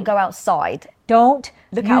outside. And go outside. Don't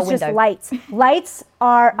look out a use just window. Lights. Lights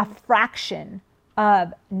are a fraction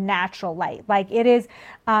of natural light. Like it is,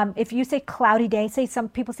 if you say cloudy day, some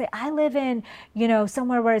people say, I live in,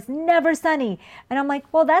 somewhere where it's never sunny. And I'm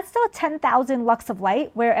like, well, that's still 10,000 lux of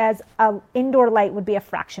light, whereas indoor light would be a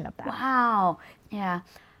fraction of that. Wow. Yeah.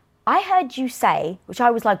 I heard you say, which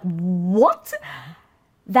I was like, what?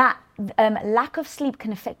 That lack of sleep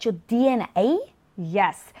can affect your DNA?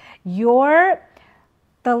 Yes.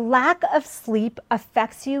 The lack of sleep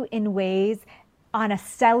affects you in ways on a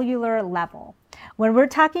cellular level. When we're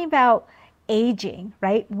talking about aging,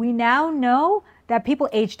 right, we now know that people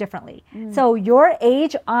age differently. So your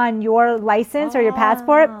age on your license or your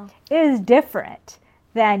passport is different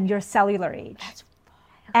than your cellular age.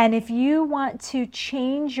 And if you want to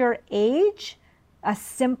change your age, a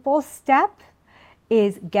simple step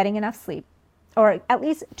is getting enough sleep, or at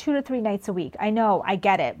least 2 to 3 nights a week. I know, I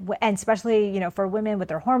get it. And especially, for women with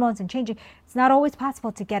their hormones and changing, it's not always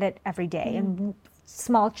possible to get it every day. And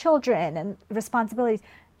small children and responsibilities,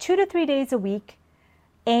 2 to 3 days a week,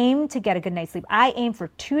 aim to get a good night's sleep. I aim for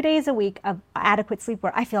 2 days a week of adequate sleep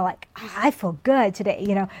where I feel like, I feel good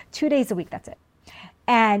today, 2 days a week, that's it.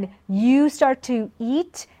 And you start to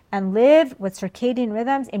eat and live with circadian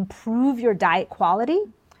rhythms, improve your diet quality,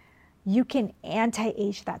 you can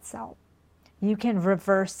anti-age that cell. You can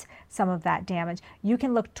reverse some of that damage. You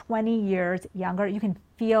can look 20 years younger. You can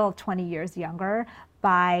feel 20 years younger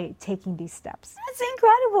by taking these steps. That's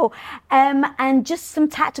incredible. And just some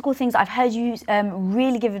tactical things I've heard you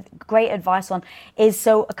really give great advice on is,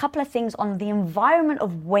 so a couple of things on the environment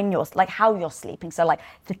of when you're, like how you're sleeping. So like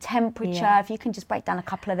the temperature, if you can just break down a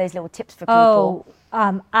couple of those little tips for people.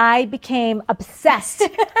 I became obsessed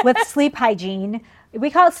with sleep hygiene. We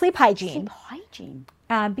call it sleep hygiene. Sleep hygiene.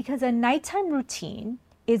 Because a nighttime routine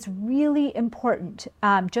is really important,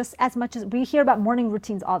 just as much as we hear about morning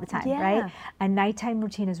routines all the time, right? A nighttime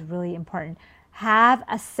routine is really important. Have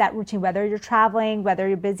a set routine, whether you're traveling, whether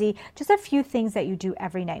you're busy, just a few things that you do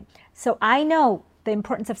every night. So I know the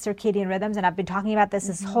importance of circadian rhythms, and I've been talking about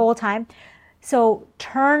this whole time. So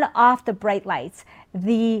turn off the bright lights.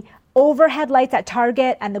 The overhead lights at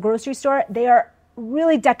Target and the grocery store, they are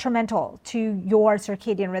really detrimental to your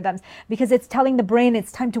circadian rhythms because it's telling the brain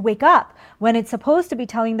it's time to wake up when it's supposed to be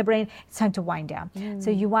telling the brain it's time to wind down.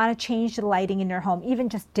 So you want to change the lighting in your home, even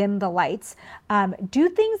just dim the lights. Do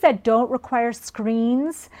things that don't require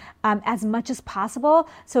screens as much as possible.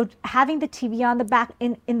 So having the TV on the back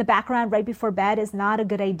in the background right before bed is not a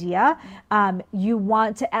good idea. You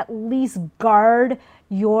want to at least guard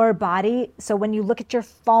your body. So when you look at your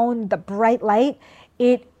phone, the bright light,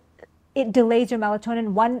 it delays your melatonin.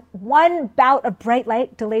 One bout of bright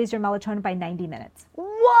light delays your melatonin by 90 minutes.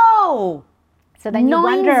 Whoa! So then you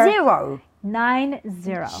wonder 9-0.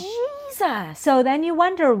 9-0. Jesus. So then you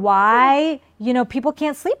wonder why, people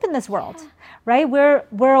can't sleep in this world, right? We're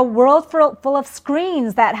a world full of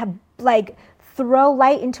screens that have throw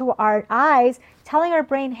light into our eyes, telling our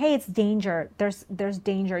brain, hey, it's danger. There's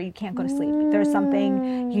danger. You can't go to sleep. There's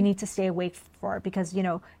something you need to stay awake for because,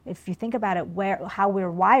 if you think about it, how we're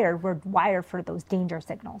wired for those danger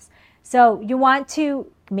signals. So you want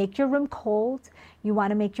to make your room cold. You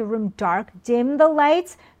want to make your room dark. Dim the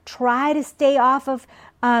lights. Try to stay off of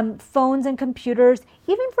phones and computers,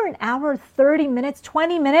 even for an hour, 30 minutes,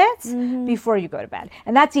 20 minutes before you go to bed.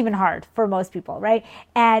 And that's even hard for most people, right?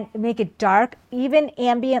 And make it dark. Even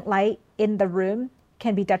ambient light in the room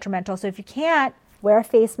can be detrimental. So if you can't, wear a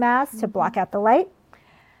face mask to block out the light.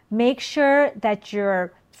 Make sure that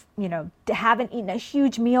you're, haven't eaten a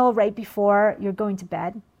huge meal right before you're going to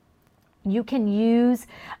bed. You can use,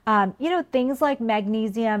 things like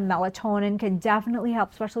magnesium, melatonin can definitely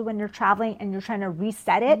help, especially when you're traveling and you're trying to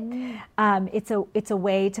reset it. It's a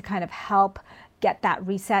way to kind of help get that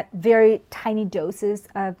reset. Very tiny doses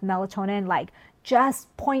of melatonin, like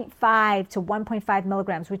just 0.5 to 1.5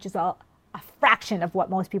 milligrams, which is a fraction of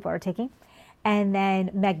what most people are taking. And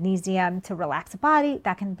then magnesium to relax the body,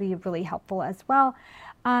 that can be really helpful as well.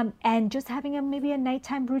 And just having maybe a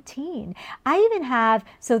nighttime routine. I even have,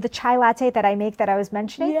 so the chai latte that I make that I was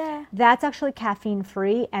mentioning, that's actually caffeine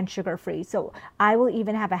free and sugar free. So I will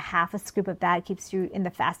even have a half a scoop of that. It keeps you in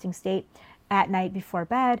the fasting state at night before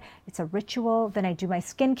bed. It's a ritual. Then I do my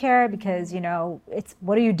skincare because, it's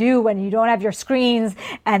what do you do when you don't have your screens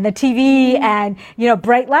and the TV and,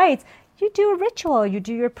 bright lights? You do a ritual, you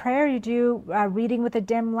do your prayer, you do reading with a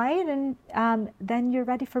dim light, and then you're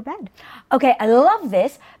ready for bed. Okay, I love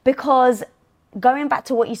this because going back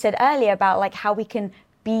to what you said earlier about how we can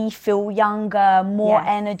feel younger, more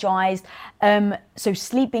energized. So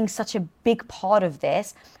sleep being such a big part of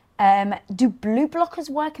this. Do blue blockers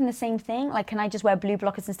work in the same thing? Can I just wear blue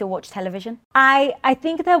blockers and still watch television? I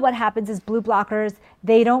think that what happens is blue blockers,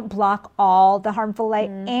 they don't block all the harmful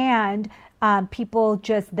light, and people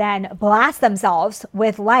just then blast themselves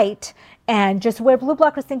with light and just wear blue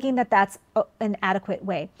blockers thinking that that's an adequate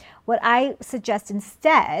way. What I suggest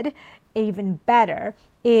instead, even better,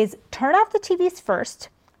 is turn off the TVs first,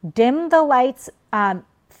 dim the lights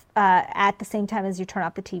at the same time as you turn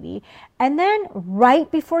off the TV, and then right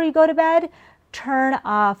before you go to bed, turn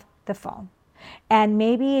off the phone. And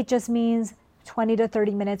maybe it just means 20 to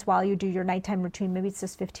 30 minutes while you do your nighttime routine. Maybe it's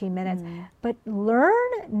just 15 minutes. But learn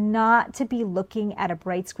not to be looking at a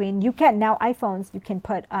bright screen. You can, now iPhones, you can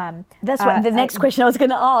put... That's what the next question I was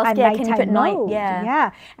going to ask. Yeah, can you put night?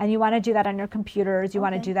 Yeah. And you want to do that on your computers. You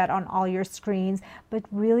want to do that on all your screens. But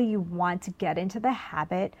really you want to get into the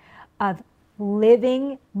habit of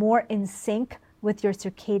living more in sync with your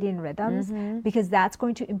circadian rhythms, because that's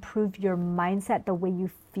going to improve your mindset, the way you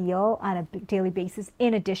feel on a daily basis,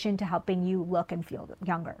 in addition to helping you look and feel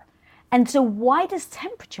younger. And so why does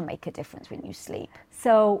temperature make a difference when you sleep?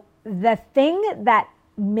 So the thing that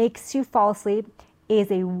makes you fall asleep is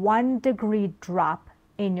a 1 degree drop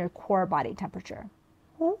in your core body temperature.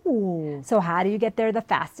 Ooh. So how do you get there the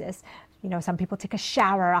fastest? Some people take a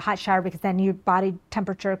hot shower, because then your body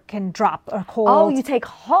temperature can drop, or cold. Oh, you take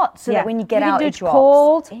hot so that when you get out, it drops.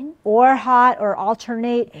 Cold or hot, or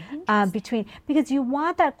alternate between, because you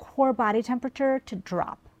want that core body temperature to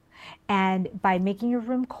drop. And by making your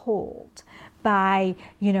room cold, by,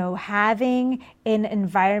 having an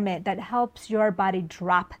environment that helps your body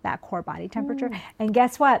drop that core body temperature. And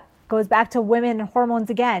guess what? Goes back to women and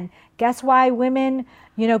hormones again. Guess why women,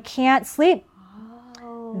 can't sleep?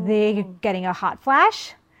 They're getting a hot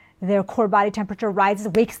flash, their core body temperature rises,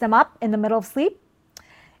 wakes them up in the middle of sleep,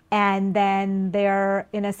 and then they're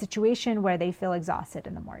in a situation where they feel exhausted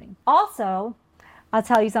in the morning. Also, I'll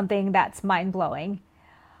tell you something that's mind-blowing.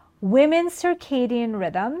 Women's circadian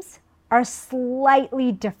rhythms are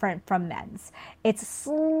slightly different from men's. It's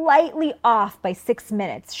slightly off by 6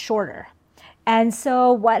 minutes, shorter. And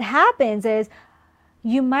so what happens is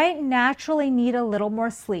you might naturally need a little more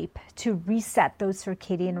sleep to reset those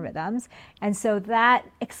circadian rhythms. And so that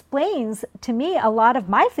explains to me a lot of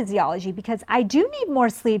my physiology, because I do need more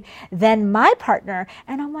sleep than my partner.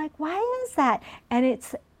 And I'm like, why is that? And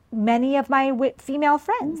it's many of my female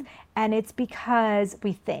friends. And it's because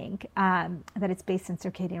we think that it's based in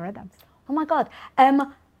circadian rhythms. Oh my God.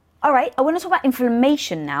 All right, I want to talk about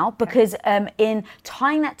inflammation now, because in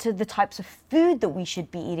tying that to the types of food that we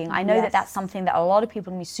should be eating, I know that that's something that a lot of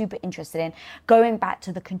people are going to be super interested in, going back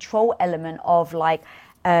to the control element of like,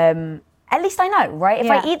 at least I know, right?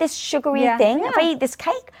 If I eat this sugary thing, if I eat this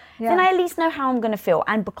cake, then I at least know how I'm going to feel.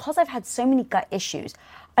 And because I've had so many gut issues,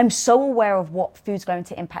 I'm so aware of what food's going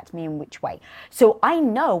to impact me in which way. So I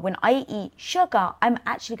know when I eat sugar, I'm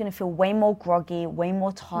actually going to feel way more groggy, way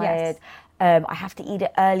more tired. I have to eat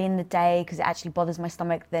it early in the day because it actually bothers my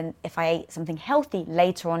stomach than if I ate something healthy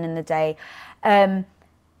later on in the day. And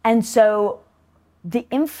so the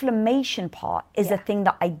inflammation part is a thing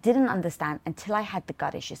that I didn't understand until I had the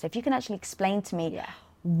gut issue. So if you can actually explain to me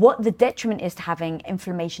what the detriment is to having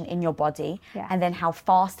inflammation in your body, and then how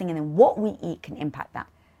fasting and then what we eat can impact that.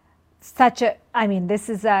 This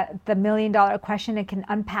is the $1 million question. It can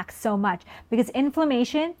unpack so much, because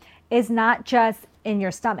inflammation is not just in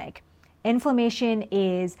your stomach. Inflammation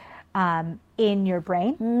is in your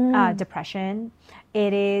brain, depression.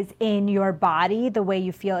 It is in your body, the way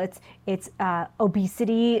you feel. It's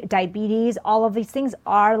obesity, diabetes. All of these things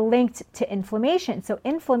are linked to inflammation. So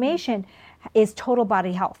inflammation is total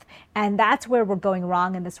body health. And that's where we're going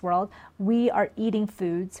wrong in this world. We are eating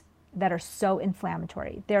foods that are so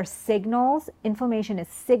inflammatory. They're signals. Inflammation is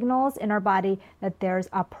signals in our body that there's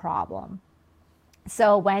a problem.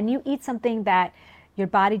 So when you eat something that your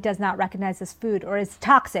body does not recognize as food or is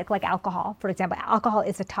toxic, like alcohol, for example. Alcohol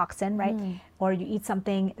is a toxin, right? Or you eat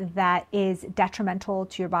something that is detrimental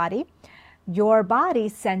to your body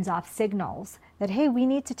sends off signals that, hey, we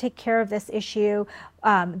need to take care of this issue.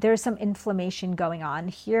 There's some inflammation going on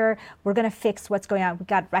here. We're going to fix what's going on. We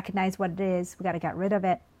got to recognize what it is. We got to get rid of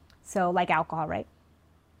it. So like alcohol, right?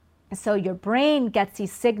 So your brain gets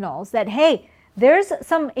these signals that, hey, there's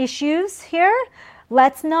some issues here.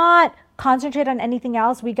 Let's not concentrate on anything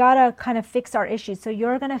else. We got to kind of fix our issues. So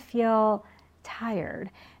you're going to feel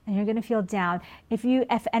tired and you're going to feel down. If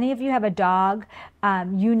any of you have a dog,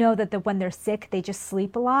 you know that when they're sick, they just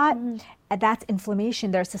sleep a lot. And that's inflammation.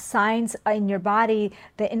 There's the signs in your body,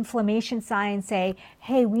 the inflammation signs say,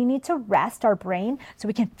 hey, we need to rest our brain so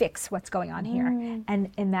we can fix what's going on here. And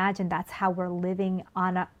imagine that's how we're living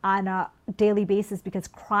on a daily basis, because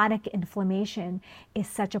chronic inflammation is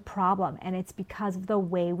such a problem. And it's because of the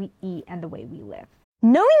way we eat and the way we live.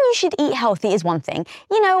 Knowing you should eat healthy is one thing,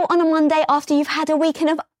 on a Monday after you've had a weekend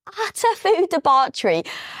of utter food debauchery,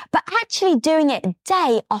 but actually doing it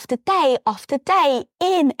day after day after day,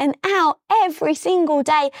 in and out every single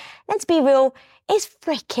day, let's be real, is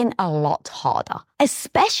freaking a lot harder.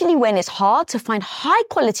 Especially when it's hard to find high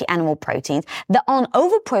quality animal proteins that aren't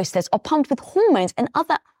overprocessed or pumped with hormones and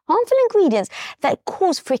other harmful ingredients that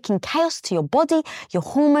cause freaking chaos to your body, your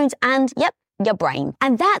hormones, and your brain.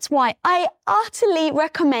 And that's why I utterly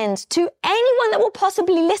recommend to anyone that will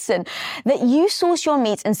possibly listen that you source your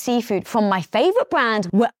meats and seafood from my favorite brand,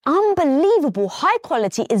 where unbelievable high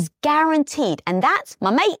quality is guaranteed. And that's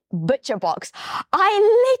my mate, ButcherBox.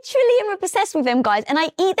 I literally am obsessed with them, guys, and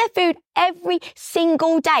I eat their food every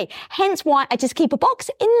single day. Hence why I just keep a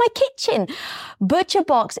box in my kitchen.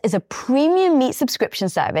 ButcherBox is a premium meat subscription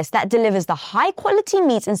service that delivers the high quality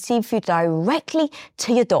meats and seafood directly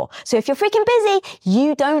to your door. So if you're freaking busy,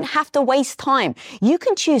 you don't have to waste time. You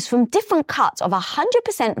can choose from different cuts of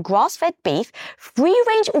 100% grass-fed beef,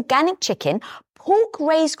 free-range organic chicken, pork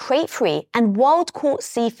raised crate-free, and wild-caught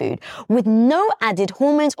seafood with no added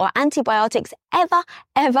hormones or antibiotics ever.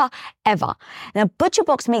 Now,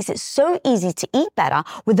 ButcherBox makes it so easy to eat better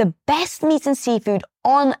with the best meats and seafood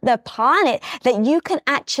on the planet that you can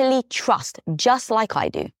actually trust, just like I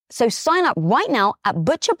do. So sign up right now at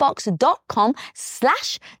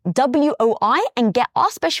butcherbox.com/WOI and get our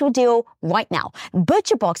special deal right now.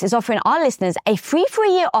 ButcherBox is offering our listeners a free for a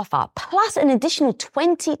year offer plus an additional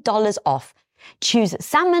 $20 off. Choose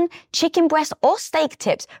salmon, chicken breast, or steak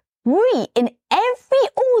tips free in every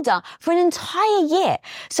order for an entire year.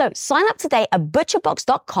 So sign up today at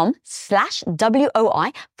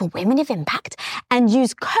butcherbox.com/WOI for Women of Impact and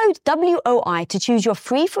use code WOI to choose your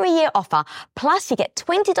free for a year offer. Plus you get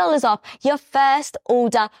 $20 off your first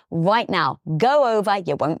order right now. Go over,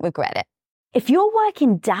 you won't regret it. If you're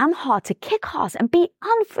working damn hard to kick ass and be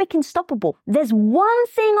unfreaking stoppable, there's one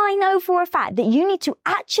thing I know for a fact that you need to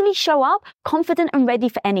actually show up confident and ready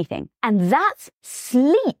for anything. And that's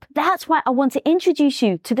sleep. That's why I want to introduce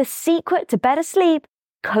you to the secret to better sleep,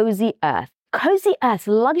 Cozy Earth. Cozy Earth's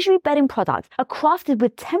luxury bedding products are crafted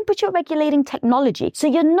with temperature regulating technology, so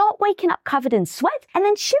you're not waking up covered in sweat and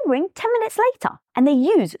then shivering 10 minutes later. And they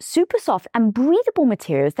use super soft and breathable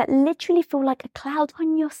materials that literally feel like a cloud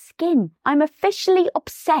on your skin. I'm officially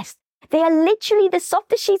obsessed. They are literally the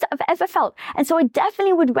softest sheets I've ever felt. And so I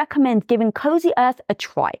definitely would recommend giving Cozy Earth a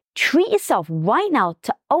try. Treat yourself right now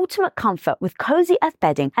to ultimate comfort with Cozy Earth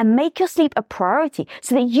bedding and make your sleep a priority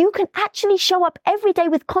so that you can actually show up every day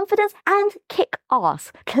with confidence and kick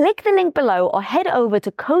ass. Click the link below or head over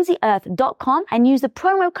to cozyearth.com and use the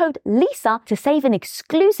promo code LISA to save an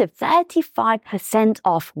exclusive 35%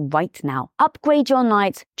 off right now. Upgrade your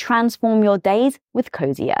nights, transform your days with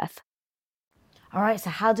Cozy Earth. All right, so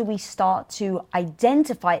how do we start to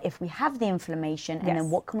identify if we have the inflammation and then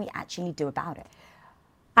what can we actually do about it?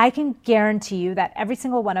 I can guarantee you that every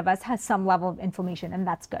single one of us has some level of inflammation, and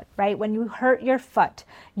that's good, right? When you hurt your foot,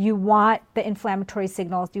 you want the inflammatory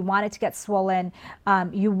signals, you want it to get swollen,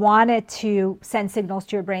 you want it to send signals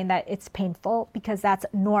to your brain that it's painful because that's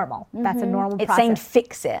normal. That's a normal process. It's saying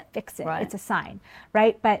fix it. Fix it. Right. It's a sign,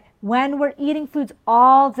 right? But when we're eating foods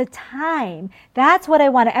all the time, that's what I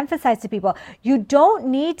want to emphasize to people. You don't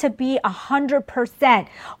need to be 100%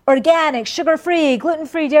 organic, sugar-free,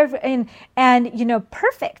 gluten-free, dairy-free, and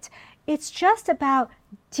perfect. It's just about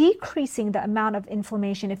decreasing the amount of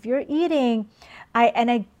inflammation. If you're eating,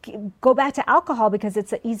 I go back to alcohol because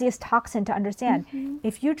it's the easiest toxin to understand.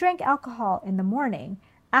 If you drink alcohol in the morning,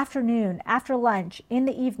 afternoon, after lunch, in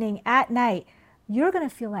the evening, at night, you're going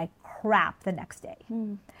to feel like crap the next day.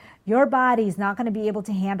 Your body's not going to be able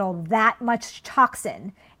to handle that much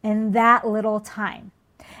toxin in that little time.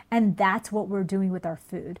 And that's what we're doing with our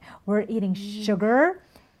food. We're eating sugar,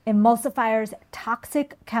 emulsifiers,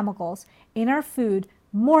 toxic chemicals in our food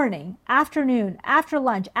morning, afternoon, after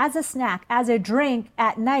lunch, as a snack, as a drink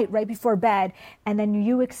at night, right before bed. And then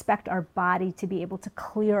you expect our body to be able to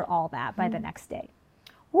clear all that by the next day.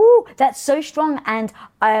 Ooh, that's so strong. And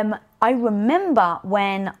I remember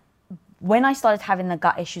when I started having the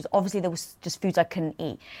gut issues, obviously there was just foods I couldn't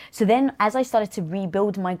eat. So then as I started to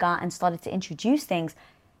rebuild my gut and started to introduce things,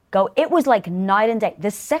 it was like night and day.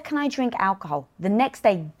 The second I drink alcohol, the next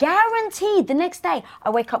day, guaranteed, the next day, I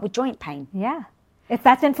wake up with joint pain. Yeah,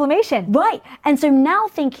 that's inflammation. Right. And so now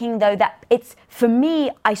thinking though that it's, for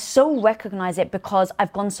me, I so recognize it because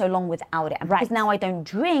I've gone so long without it. And because now I don't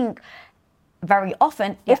drink very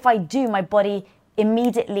often, if I do, my body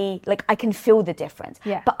immediately, like I can feel the difference.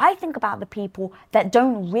 Yeah. But I think about the people that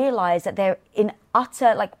don't realize that they're in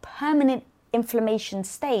utter, like permanent inflammation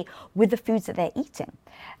state with the foods that they're eating.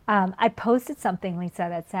 I posted something, Lisa,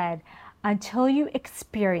 that said, until you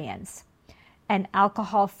experience an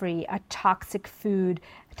alcohol-free, a toxic food,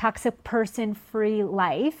 a toxic person-free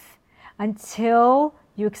life, until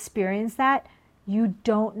you experience that, you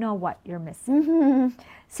don't know what you're missing.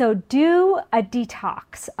 So do a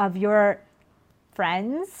detox of your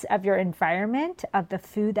friends, of your environment, of the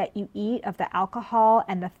food that you eat, of the alcohol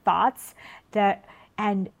and the thoughts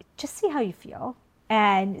and just see how you feel.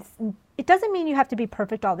 And it doesn't mean you have to be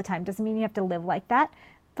perfect all the time. It doesn't mean you have to live like that,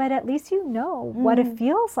 but at least you know what it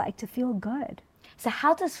feels like to feel good. So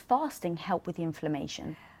how does fasting help with the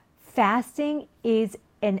inflammation? Fasting is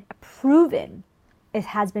it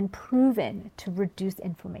has been proven to reduce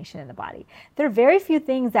inflammation in the body. There are very few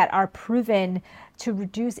things that are proven to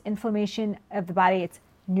reduce inflammation of the body. It's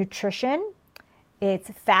nutrition,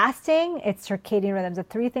 it's fasting, it's circadian rhythms. The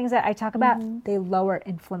three things that I talk about, they lower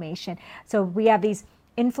inflammation. So we have these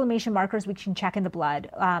inflammation markers we can check in the blood,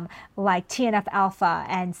 like TNF alpha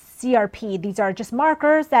and CRP. These are just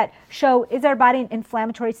markers that show is our body in an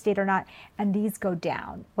inflammatory state or not, and these go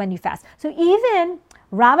down when you fast. So even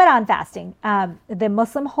Ramadan fasting, the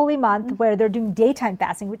Muslim holy month where they're doing daytime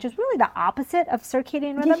fasting, which is really the opposite of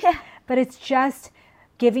circadian rhythm, but it's just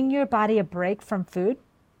giving your body a break from food.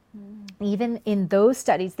 Even in those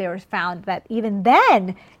studies, they were found that even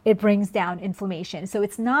then it brings down inflammation. So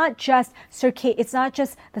it's not just it's not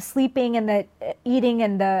just the sleeping and the eating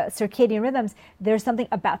and the circadian rhythms. There's something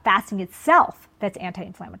about fasting itself that's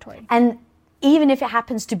anti-inflammatory. And even if it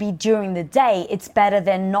happens to be during the day, it's better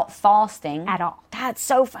than not fasting at all. That's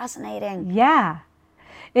so fascinating. Yeah.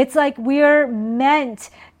 It's like we're meant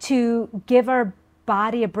to give our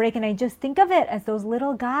body a break. And I just think of it as those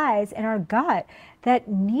little guys in our gut that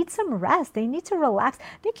need some rest. They need to relax.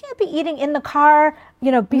 They can't be eating in the car,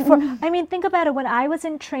 before. I mean, think about it. When I was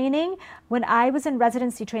in training, when I was in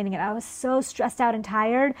residency training and I was so stressed out and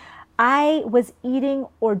tired, I was eating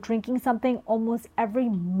or drinking something almost every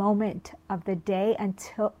moment of the day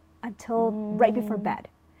until right before bed,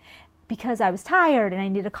 because I was tired and I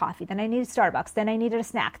needed a coffee, then I needed Starbucks, then I needed a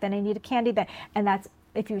snack, then I needed candy, and that's,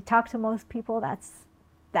 if you talk to most people,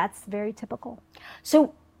 that's very typical.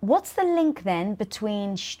 So what's the link then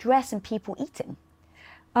between stress and people eating?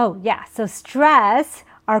 Oh yeah, so stress,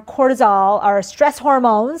 our cortisol, our stress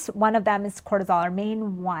hormones, one of them is cortisol, our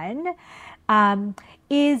main one,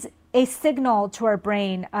 is a signal to our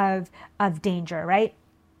brain of danger, right?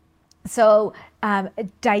 So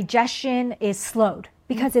digestion is slowed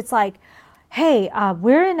because it's like, hey,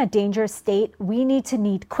 we're in a dangerous state. We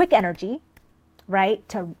need quick energy, right?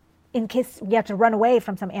 In case we have to run away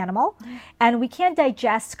from some animal, and we can't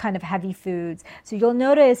digest kind of heavy foods. So you'll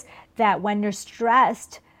notice that when you're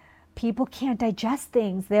stressed, people can't digest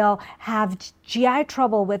things. They'll have GI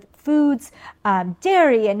trouble with foods,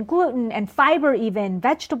 dairy and gluten and fiber, even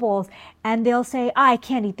vegetables, and they'll say, I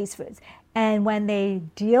can't eat these foods. And when they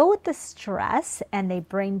deal with the stress and they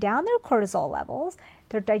bring down their cortisol levels,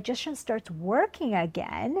 their digestion starts working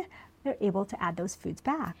again. They're able to add those foods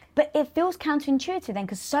back. But it feels counterintuitive then,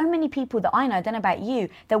 because so many people that I know, I don't know about you,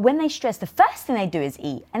 that when they stress, the first thing they do is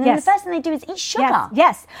eat. And then the first thing they do is eat sugar.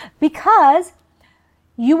 Yes, because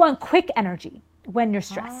you want quick energy when you're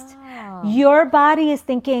stressed. Oh. Your body is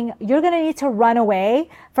thinking you're going to need to run away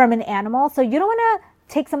from an animal. So you don't want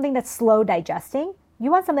to take something that's slow digesting. You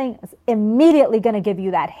want something that's immediately going to give you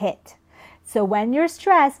that hit. So when you're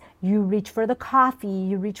stressed, you reach for the coffee,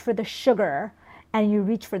 you reach for the sugar, and you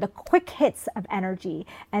reach for the quick hits of energy.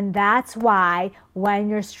 And that's why when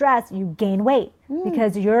you're stressed, you gain weight,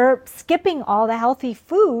 because you're skipping all the healthy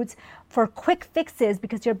foods for quick fixes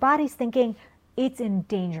because your body's thinking it's in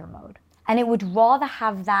danger mode. And it would rather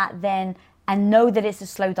have that than, and know that it's a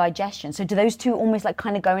slow digestion. So do those two almost like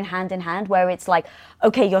kind of go in hand, where it's like,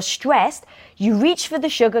 okay, you're stressed, you reach for the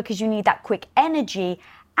sugar because you need that quick energy,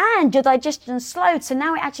 and your digestion's slowed, so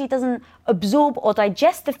now it actually doesn't absorb or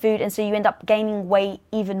digest the food, and so you end up gaining weight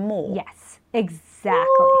even more. Yes, exactly.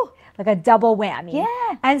 Ooh. Like a double whammy.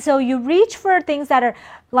 Yeah. And so you reach for things that are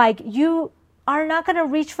like, you are not going to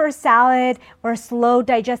reach for salad or slow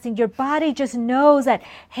digesting. Your body just knows that,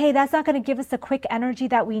 hey, that's not going to give us the quick energy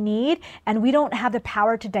that we need, and we don't have the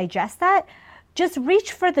power to digest that. Just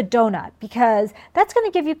reach for the donut, because that's going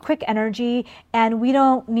to give you quick energy, and we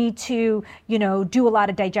don't need to, do a lot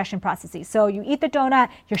of digestion processes. So you eat the donut,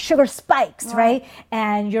 your sugar spikes, right?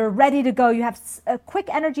 And you're ready to go. You have a quick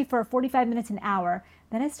energy for 45 minutes, an hour.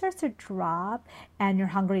 Then it starts to drop and you're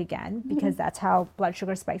hungry again, because that's how blood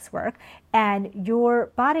sugar spikes work. And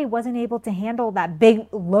your body wasn't able to handle that big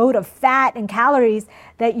load of fat and calories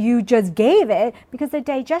that you just gave it, because the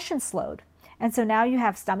digestion slowed. And so now you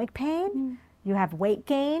have stomach pain, you have weight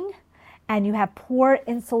gain, and you have poor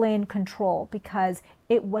insulin control because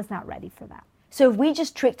it was not ready for that. So have we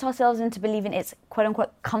just tricked ourselves into believing it's quote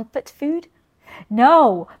unquote comfort food?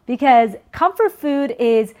 No, because comfort food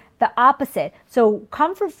is the opposite. So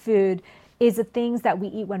comfort food is the things that we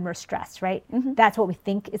eat when we're stressed, right? That's what we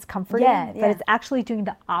think is comforting, but it's actually doing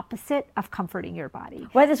the opposite of comforting your body.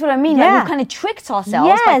 Well, that's what I mean. Like, we kind of tricked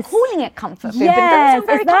ourselves by calling it comfort food, but it doesn't sound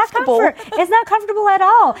very comfortable. It's not comfortable at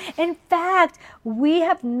all. In fact, we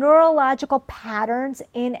have neurological patterns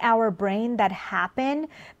in our brain that happen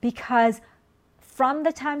because from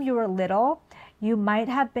the time you were little, you might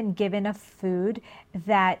have been given a food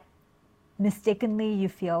that mistakenly you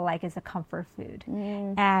feel like is a comfort food.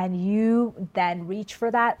 And you then reach for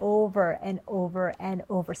that over and over and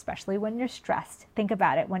over, especially when you're stressed. Think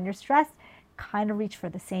about it. When you're stressed, kind of reach for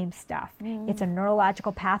the same stuff. It's a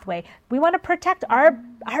neurological pathway. We want to protect our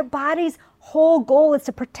body's whole goal is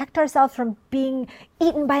to protect ourselves from being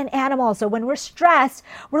eaten by an animal. So when we're stressed,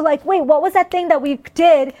 we're like, wait, what was that thing that we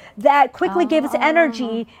did that quickly gave us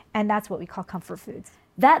energy? And that's what we call comfort foods.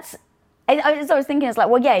 I was thinking, it's like,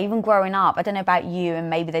 well, yeah, even growing up, I don't know about you, and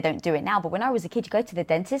maybe they don't do it now, but when I was a kid, you go to the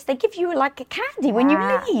dentist, they give you like a candy when you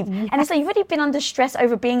leave. And it's like, you've already been under stress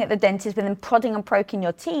over being at the dentist with them prodding and poking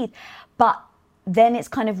your teeth, but then it's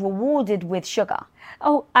kind of rewarded with sugar.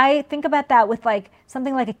 Oh, I think about that with like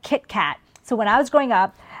something like a Kit Kat. So when I was growing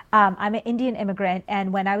up, I'm an Indian immigrant,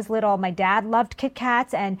 and when I was little, my dad loved Kit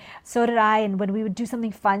Kats, and so did I. And when we would do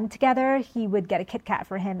something fun together, he would get a Kit Kat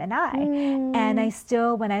for him and I. And I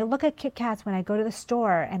still, when I look at Kit Kats, when I go to the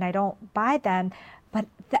store, and I don't buy them, but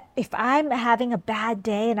if I'm having a bad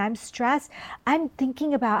day and I'm stressed, I'm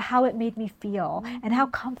thinking about how it made me feel and how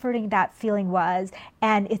comforting that feeling was.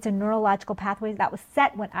 And it's a neurological pathway that was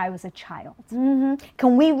set when I was a child.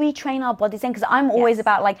 Can we retrain our bodies then? Because I'm always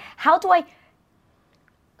about like, how do I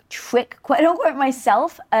trick, quote unquote,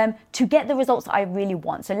 myself to get the results that I really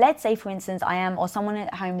want? So let's say, for instance, I am, or someone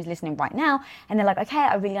at home is listening right now, and they're like, okay,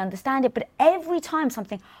 I really understand it, but every time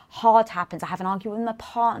something hard happens, I have an argument with my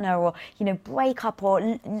partner, or, you know, break up,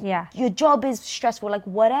 or your job is stressful, like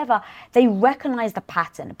whatever, they recognize the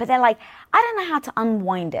pattern, but they're like, I don't know how to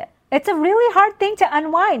unwind it. It's a really hard thing to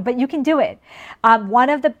unwind, but you can do it. One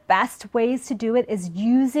of the best ways to do it is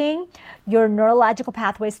using your neurological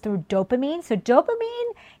pathways through dopamine. So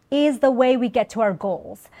dopamine is the way we get to our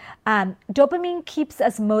goals. Dopamine keeps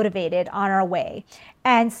us motivated on our way.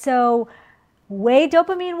 And so way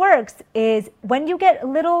dopamine works is when you get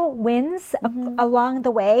little wins along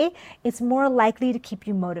the way, it's more likely to keep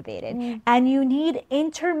you motivated. And you need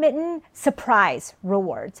intermittent surprise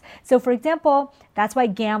rewards. So for example, that's why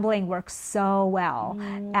gambling works so well.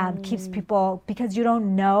 Keeps people, because you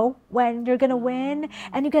don't know when you're gonna win,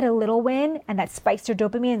 and you get a little win and that spikes your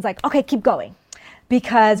dopamine. It's like, okay, keep going,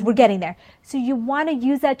 because we're getting there. So you wanna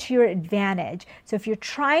use that to your advantage. So if you're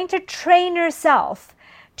trying to train yourself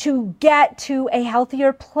to get to a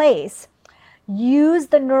healthier place, use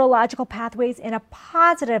the neurological pathways in a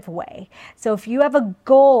positive way. So if you have a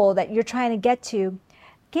goal that you're trying to get to,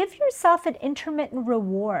 give yourself an intermittent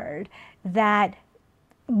reward that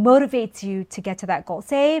motivates you to get to that goal.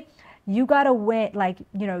 Say you got to win, like,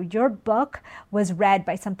 you know, your book was read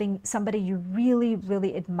by somebody you really,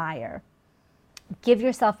 really admire. Give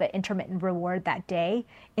yourself an intermittent reward that day.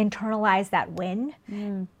 Internalize that win.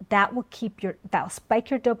 That will that'll spike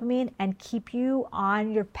your dopamine and keep you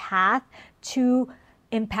on your path to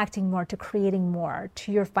impacting more, to creating more,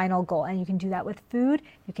 to your final goal. And you can do that with food.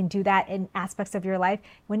 You can do that in aspects of your life.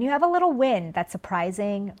 When you have a little win that's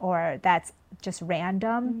surprising or that's just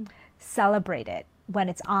random, celebrate it when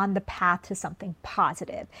it's on the path to something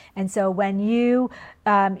positive. And so when you're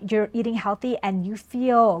eating healthy and you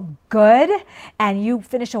feel good, and you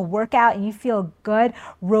finish a workout and you feel good,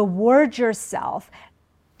 reward yourself.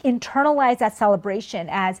 Internalize that celebration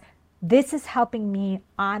as, this is helping me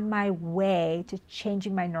on my way to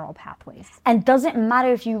changing my neural pathways. And does it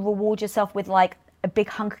matter if you reward yourself with like a big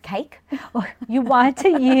hunk of cake? You want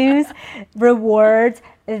to use rewards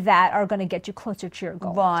that are going to get you closer to your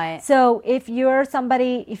goal. Right. So if you're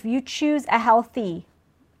somebody, if you choose a healthy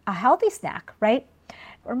snack, right?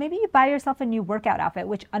 Or maybe you buy yourself a new workout outfit,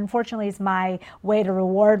 which unfortunately is my way to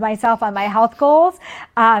reward myself on my health goals.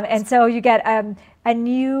 And so you get a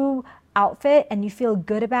new outfit and you feel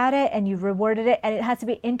good about it and you've rewarded it, and it has to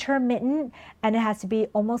be intermittent and it has to be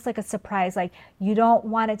almost like a surprise. Like, you don't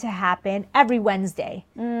want it to happen every Wednesday.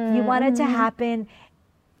 You want it to happen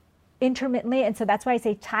intermittently. And so that's why I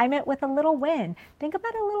say time it with a little win. Think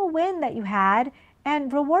about a little win that you had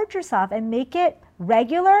and reward yourself and make it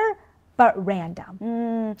regular but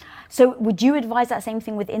random. So would you advise that same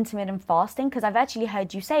thing with intermittent fasting? Because I've actually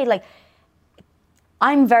heard you say, like,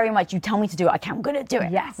 I'm very much, you tell me to do it, okay, I'm gonna do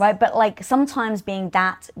it. Yes. Right? But like sometimes being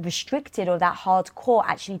that restricted or that hardcore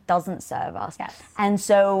actually doesn't serve us. Yes. And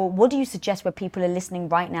so what do you suggest where people are listening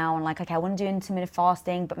right now and like, okay, I want to do intermittent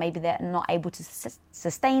fasting, but maybe they're not able to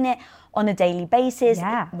sustain it on a daily basis?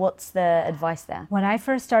 Yeah. What's the advice there? When I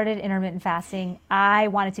first started intermittent fasting, I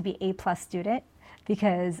wanted to be A+ student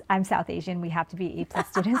because I'm South Asian. We have to be A+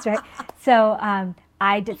 students, right? So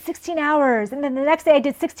I did 16 hours, and then the next day I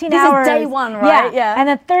did 16 hours. This is day one, right? Yeah. And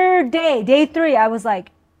the third day, day 3, I was like,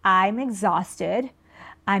 I'm exhausted.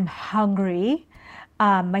 I'm hungry.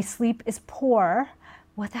 My sleep is poor.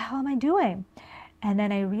 What the hell am I doing? And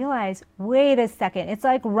then I realized, wait a second, it's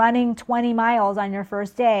like running 20 miles on your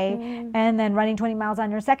first day and then running 20 miles on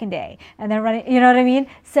your second day and then running, you know what I mean?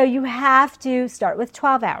 So you have to start with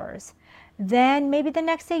 12 hours. Then maybe the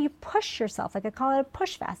next day you push yourself, like I call it a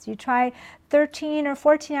push fast. You try 13 or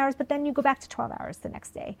 14 hours, but then you go back to 12 hours the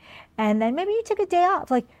next day. And then maybe you take a day off.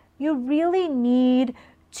 Like, you really need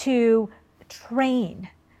to train.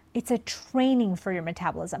 It's a training for your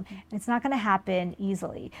metabolism. It's not going to happen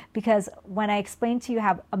easily, because when I explain to you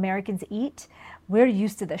how Americans eat, we're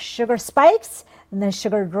used to the sugar spikes and then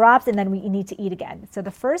sugar drops, and then we need to eat again. So the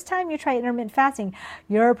first time you try intermittent fasting,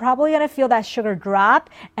 you're probably going to feel that sugar drop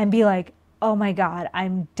and be like, oh my God,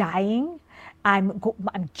 I'm dying. I'm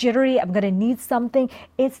jittery. I'm going to need something.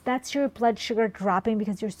 That's your blood sugar dropping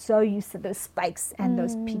because you're so used to those spikes and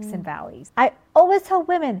those peaks and valleys. I always tell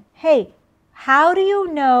women, hey, how do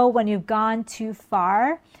you know when you've gone too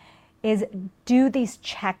far? Is do this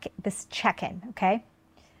check-in, okay?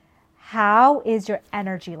 how is your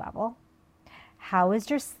energy level? How is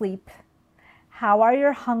your sleep? How are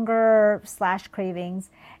your hunger / cravings?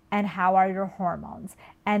 And how are your hormones?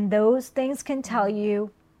 And those things can tell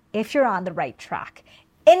you if you're on the right track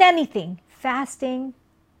in anything, fasting,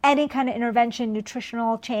 any kind of intervention,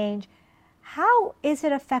 nutritional change. How is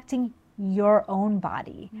it affecting your own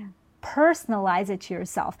body? Personalize it to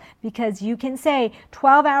yourself, because you can say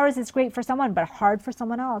 12 hours is great for someone, but hard for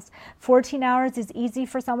someone else. 14 hours is easy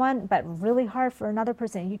for someone, but really hard for another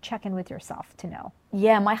person. You check in with yourself to know.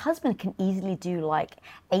 Yeah, my husband can easily do like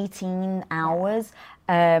 18 hours.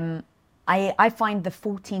 I find the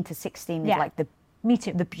 14 to 16 is like me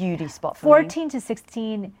too. the beauty spot for 14 to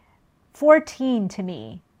 16, 14 to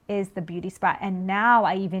me is the beauty spot. And now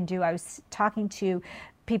I was talking to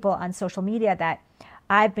people on social media that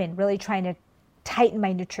I've been really trying to tighten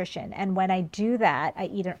my nutrition. And when I do that, I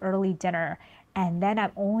eat an early dinner, and then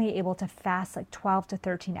I'm only able to fast like 12 to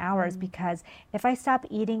 13 hours, because if I stop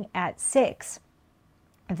eating at 6,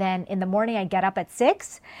 then in the morning I get up at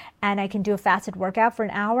 6 and I can do a fasted workout for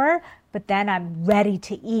an hour, but then I'm ready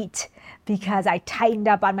to eat because I tightened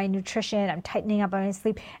up on my nutrition, I'm tightening up on my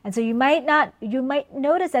sleep. And so you might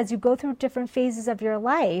notice as you go through different phases of your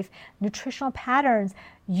life, nutritional patterns,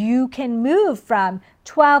 you can move from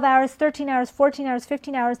 12 hours, 13 hours, 14 hours,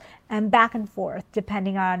 15 hours, and back and forth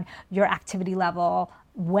depending on your activity level,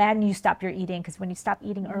 when you stop your eating, because when you stop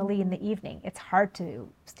eating early in the evening, it's hard to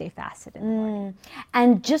stay fasted in the morning.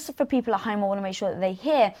 And just for people at home, I want to make sure that they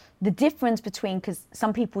hear the difference between, because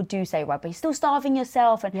some people do say, right, but you're still starving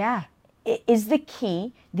yourself. And is the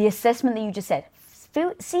key, the assessment that you just said,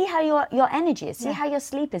 see how your energy is, see how your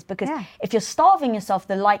sleep is, because if you're starving yourself,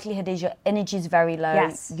 the likelihood is your energy is very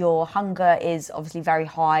low, your hunger is obviously very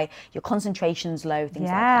high, your concentration's low, things like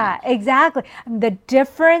that. Yeah, exactly. The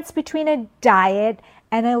difference between a diet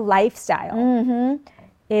and a lifestyle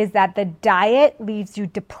is that the diet leaves you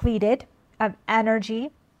depleted of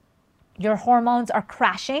energy, your hormones are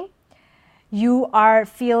crashing, you are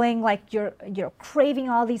feeling like you're craving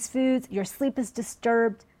all these foods, your sleep is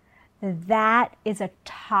disturbed. That is a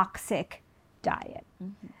toxic diet.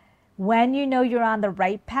 When you know you're on the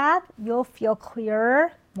right path, you'll feel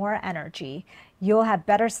clearer, more energy. You'll have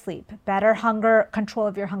better sleep, better hunger, control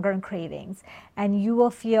of your hunger and cravings, and you will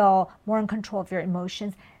feel more in control of your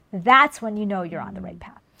emotions. That's when you know you're on the right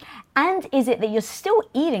path. And is it that you're still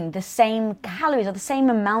eating the same calories or the same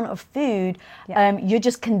amount of food, you're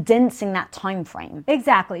just condensing that time frame?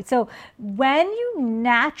 Exactly. So when you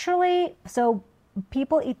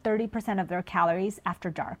people eat 30% of their calories after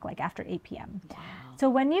dark, like after 8 p.m. Wow. So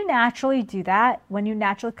when you naturally do that, when you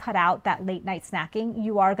naturally cut out that late night snacking,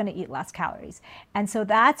 you are going to eat less calories. And so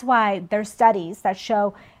that's why there's studies that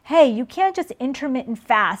show, hey, you can't just intermittent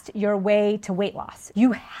fast your way to weight loss.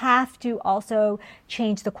 You have to also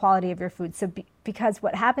change the quality of your food. So because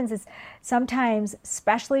what happens is sometimes,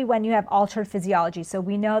 especially when you have altered physiology, so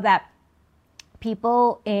we know that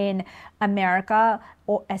people in America,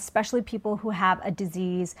 or especially people who have a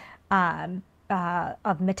disease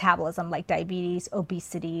of metabolism like diabetes,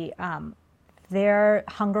 obesity, their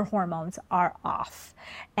hunger hormones are off.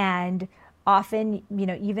 And often,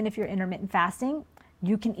 even if you're intermittent fasting,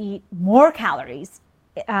 you can eat more calories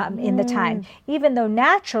in the time, even though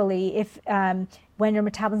naturally, if when your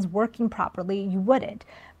metabolism is working properly, you wouldn't.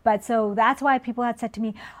 But so that's why people had said to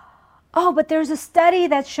me, oh, but there's a study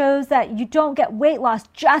that shows that you don't get weight loss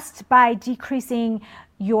just by decreasing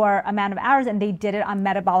your amount of hours. And they did it on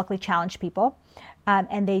metabolically challenged people.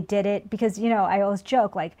 And they did it because, I always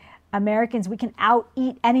joke, like Americans, we can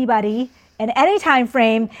out-eat anybody in any time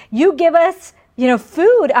frame. You give us,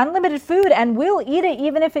 food, unlimited food, and we'll eat it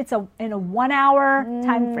even if it's in a 1 hour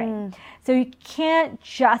time frame. So you can't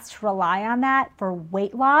just rely on that for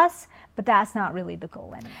weight loss. But that's not really the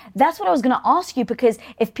goal anymore. That's what I was going to ask you, because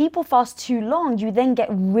if people fast too long, you then get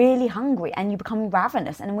really hungry and you become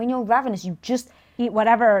ravenous. And when you're ravenous, you just eat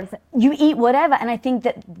whatever. You eat whatever. And I think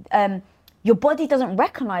that your body doesn't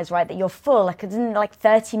recognize, right, that you're full. Like it's in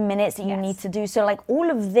 30 minutes that you need to do. So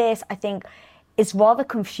all of this, I think, is rather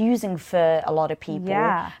confusing for a lot of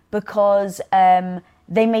people because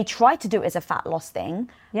they may try to do it as a fat loss thing,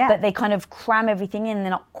 but they kind of cram everything in and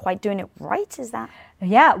they're not quite doing it right. Is that?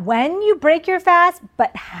 Yeah, when you break your fast,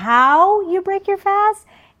 but how you break your fast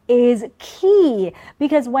is key.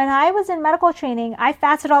 Because when I was in medical training, I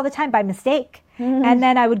fasted all the time by mistake. And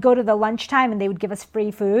then I would go to the lunchtime and they would give us free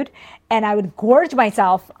food and I would gorge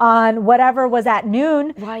myself on whatever was at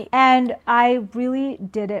noon. Right. And I really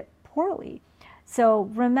did it poorly. So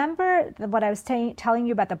remember what I was telling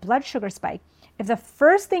you about the blood sugar spike. If the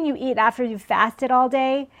first thing you eat after you've fasted all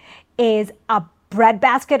day is a bread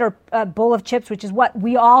basket or a bowl of chips, which is what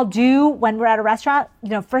we all do when we're at a restaurant,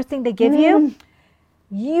 first thing they give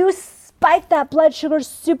you spike that blood sugar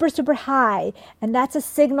super, super high. And that's a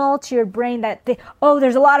signal to your brain that,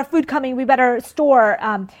 there's a lot of food coming, we better store.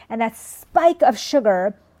 And that spike of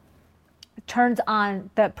sugar turns on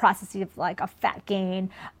the processes of like a fat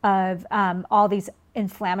gain, of all these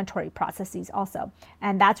inflammatory processes also.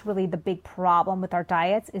 And that's really the big problem with our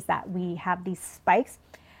diets, is that we have these spikes.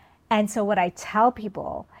 And so what I tell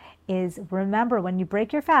people is, remember, when you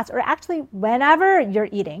break your fast, or actually whenever you're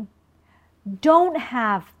eating, don't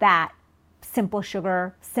have that simple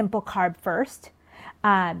sugar, simple carb first.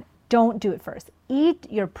 Don't do it first. Eat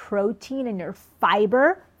your protein and your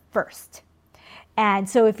fiber first. And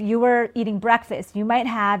so if you were eating breakfast, you might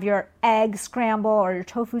have your egg scramble or your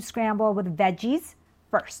tofu scramble with veggies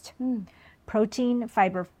first. Protein,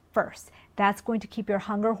 fiber first. That's going to keep your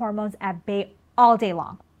hunger hormones at bay all day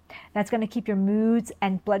long. That's going to keep your moods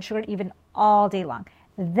and blood sugar even all day long.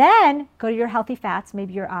 Then go to your healthy fats,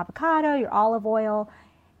 maybe your avocado, your olive oil,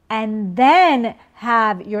 and then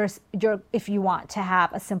have your if you want to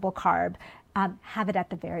have a simple carb, have it at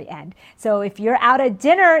the very end. So if you're out at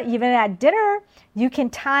dinner, even at dinner, you can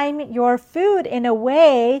time your food in a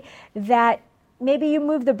way that maybe you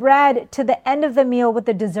move the bread to the end of the meal with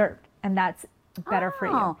the dessert, and that's better for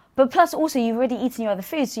you. But plus also you've already eaten your other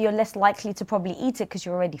food, so you're less likely to probably eat it because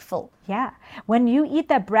you're already full. Yeah. When you eat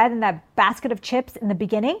that bread and that basket of chips in the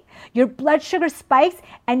beginning, your blood sugar spikes,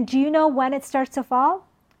 and do you know when it starts to fall?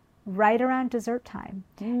 Right around dessert time.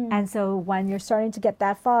 And so when you're starting to get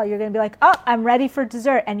that fall, you're going to be like, oh, I'm ready for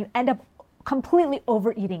dessert, and you end up completely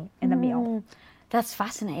overeating in the meal. That's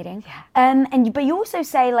fascinating. Yeah. But you also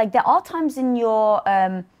say, like, there are times in your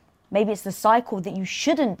maybe it's the cycle that you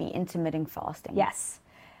shouldn't be intermittent fasting. Yes.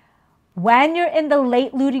 When you're in the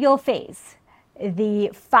late luteal phase, the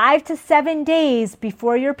 5 to 7 days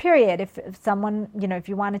before your period, if someone, if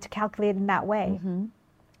you wanted to calculate in that way,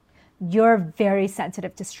 you're very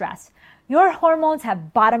sensitive to stress. Your hormones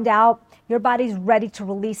have bottomed out. Your body's ready to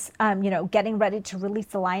release, getting ready to release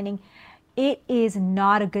the lining. It is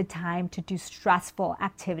not a good time to do stressful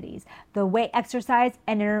activities. The way exercise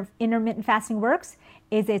and intermittent fasting works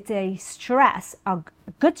is it's a stress, a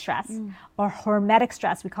good stress, or hormetic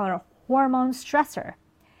stress. We call it a hormone stressor.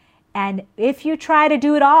 And if you try to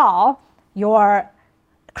do it all, your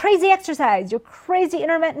crazy exercise, your crazy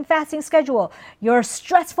intermittent fasting schedule, your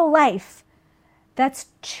stressful life, that's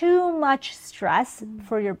too much stress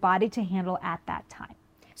for your body to handle at that time.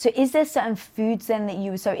 So is there certain foods then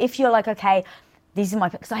that so if you're like, okay, these are my,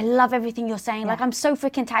 because I love everything you're saying. Like, I'm so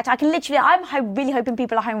freaking tired. I can literally, really hoping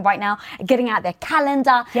people are home right now, getting out their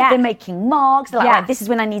calendar. They're making marks. They're like, right, this is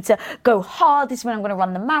when I need to go hard. This is when I'm going to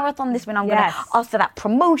run the marathon. This is when I'm going to ask for that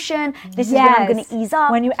promotion. This is when I'm going to ease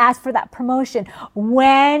up. When you ask for that promotion,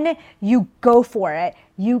 when you go for it,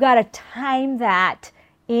 you got to time that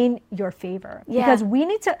in your favor. Because women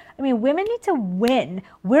need to win.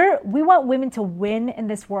 We want women to win in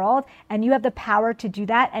this world, and you have the power to do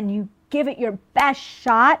that, and you give it your best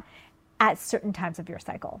shot at certain times of your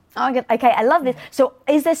cycle. Okay, I love this. So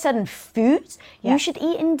is there certain foods you should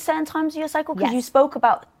eat in certain times of your cycle? Because you spoke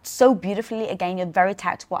about so beautifully, again, you're very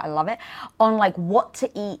tactful, I love it, on like what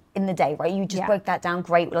to eat in the day, right? You just broke that down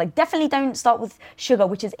great. Like, definitely don't start with sugar,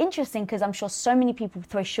 which is interesting because I'm sure so many people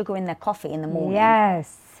throw sugar in their coffee in the morning.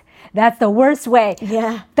 Yes. That's the worst way.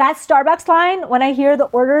 Yeah. That Starbucks line, when I hear the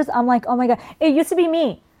orders, I'm like, oh my God, it used to be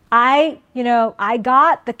me. I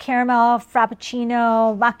got the caramel,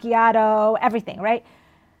 frappuccino, macchiato, everything, right?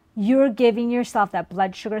 You're giving yourself that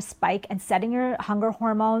blood sugar spike and setting your hunger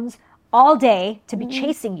hormones all day to be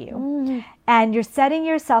chasing you. And you're setting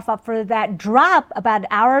yourself up for that drop about an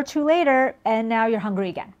hour or two later, and now you're hungry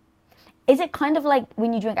again. Is it kind of like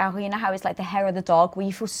when you drink alcohol, you know how it's like the hair of the dog, where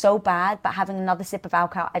you feel so bad, but having another sip of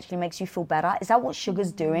alcohol actually makes you feel better? Is that what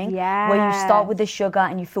sugar's doing? Yes. Where you start with the sugar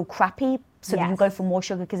and you feel crappy, so that you go for more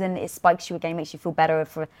sugar, because then it spikes you again, makes you feel better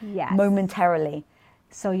for momentarily.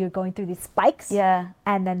 So you're going through these spikes, and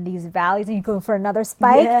then these valleys, and you go for another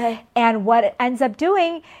spike. And what it ends up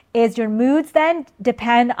doing is your moods then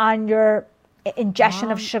depend on your ingestion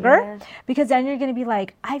of sugar, because then you're going to be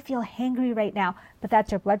like, I feel hangry right now, but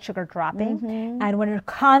that's your blood sugar dropping. And when you're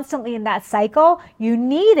constantly in that cycle, you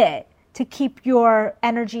need it to keep your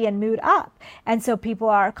energy and mood up. And so people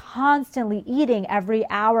are constantly eating every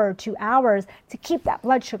hour or 2 hours to keep that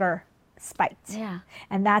blood sugar spiked.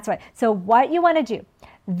 And that's why. So what you want to do,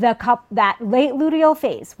 that late luteal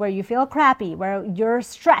phase where you feel crappy, where you're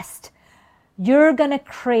stressed, you're going to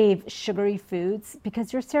crave sugary foods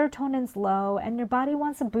because your serotonin's low and your body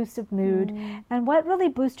wants a boost of mood. And what really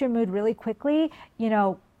boosts your mood really quickly,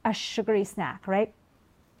 a sugary snack, right?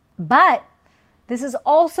 But this is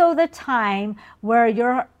also the time where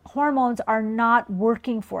your hormones are not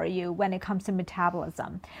working for you when it comes to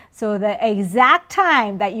metabolism. So the exact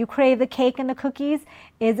time that you crave the cake and the cookies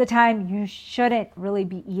is the time you shouldn't really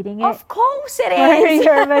be eating it. Of course it For is.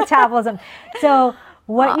 your metabolism. So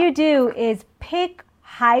what you do is pick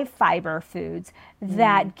high fiber foods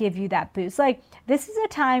that give you that boost. Like this is a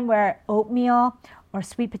time where oatmeal or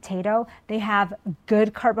sweet potato, they have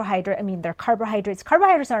good carbohydrate. I mean, they're carbohydrates.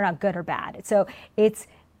 Carbohydrates are not good or bad. So it's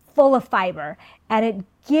full of fiber and it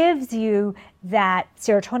gives you that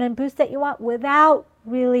serotonin boost that you want without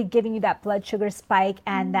really giving you that blood sugar spike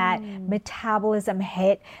and that metabolism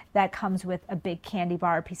hit that comes with a big candy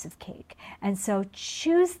bar or piece of cake. And so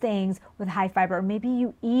choose things with high fiber. Maybe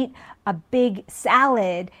you eat a big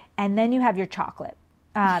salad and then you have your chocolate.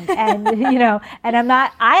 And you know, and I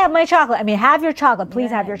have my chocolate. I mean, have your chocolate. Please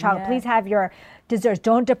have your chocolate. Please have your desserts.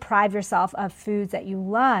 Don't deprive yourself of foods that you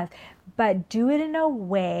love, but do it in a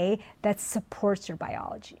way that supports your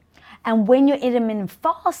biology. And when you're intermittent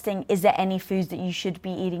fasting, is there any foods that you should be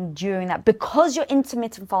eating during that? Because you're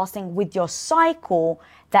intermittent fasting with your cycle,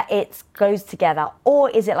 that it goes together? Or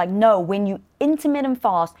is it like, no, when you intermittent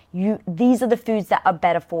fast, these are the foods that are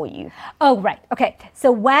better for you? Oh, right. Okay.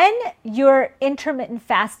 So when you're intermittent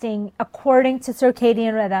fasting, according to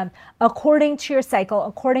circadian rhythm, according to your cycle,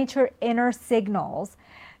 according to your inner signals,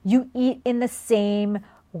 you eat in the same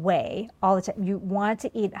way all the time. You want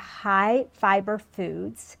to eat high fiber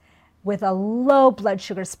foods with a low blood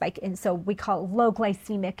sugar spike, and so we call it low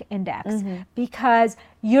glycemic index, because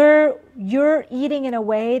you're eating in a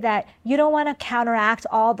way that you don't want to counteract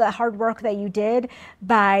all the hard work that you did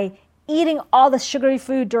by eating all the sugary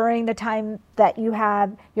food during the time that you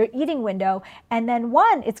have your eating window. And then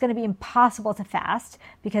one, it's going to be impossible to fast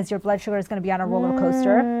because your blood sugar is going to be on a roller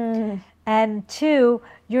coaster. And two,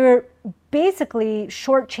 you're basically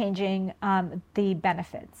shortchanging the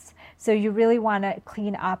benefits. So you really want to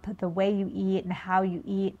clean up the way you eat and how you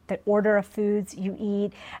eat, the order of foods you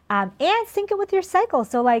eat, and sync it with your cycle.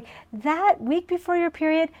 So like that week before your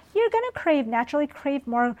period, you're going to naturally crave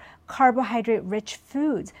more carbohydrate-rich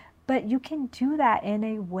foods. But you can do that in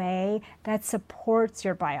a way that supports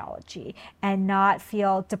your biology and not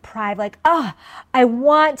feel deprived, like, oh, I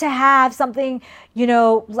want to have something, you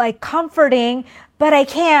know, like comforting, but I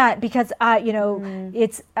can't because,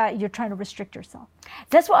 it's you're trying to restrict yourself.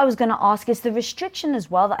 That's what I was going to ask, is the restriction as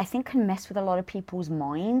well that I think can mess with a lot of people's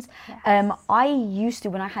minds. Yes. I used to,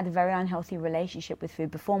 when I had a very unhealthy relationship with food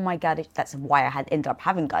before my gut, that's why I had ended up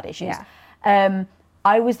having gut issues. Yeah.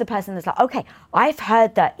 I was the person that's like, okay, I've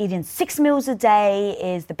heard that eating 6 meals a day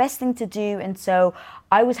is the best thing to do. And so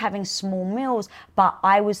I was having small meals, but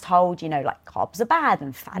I was told, like carbs are bad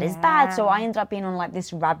and fat is bad. So I ended up being on like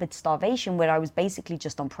this rabid starvation where I was basically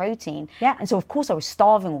just on protein. Yeah. And so of course I was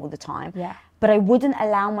starving all the time. Yeah. But I wouldn't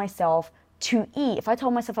allow myself to eat. If I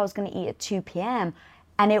told myself I was going to eat at 2 p.m.,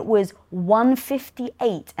 and it was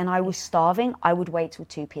 1:58 and I was starving, I would wait till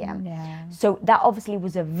 2 p.m. Yeah. So that obviously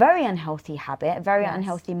was a very unhealthy habit, a very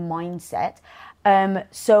unhealthy mindset.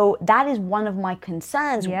 So that is one of my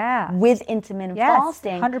concerns with intermittent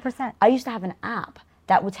fasting. 100%. I used to have an app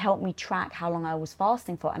that would help me track how long I was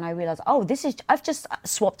fasting for. And I realized, I've just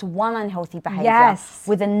swapped one unhealthy behavior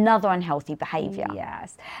with another unhealthy behavior.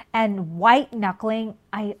 Yes. And white knuckling,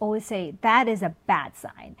 I always say that is a bad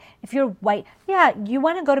sign. If you're white, you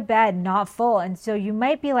want to go to bed not full. And so you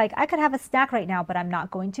might be like, I could have a snack right now, but I'm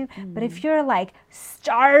not going to. But if you're like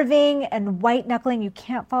starving and white knuckling, you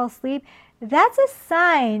can't fall asleep, that's a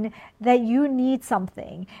sign that you need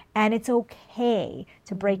something, and it's okay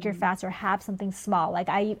to break your fast or have something small. Like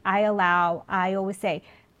I always say,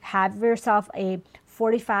 have yourself a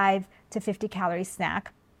 45 to 50 calorie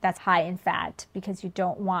snack that's high in fat because you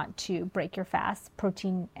don't want to break your fast.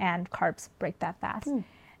 Protein and carbs break that fast.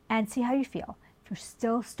 And see how you feel. If you're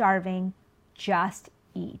still starving, just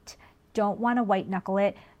eat. Don't want to white knuckle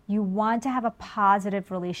it. You want to have a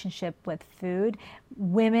positive relationship with food.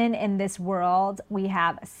 Women in this world, we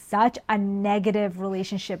have such a negative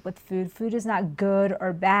relationship with food. Food is not good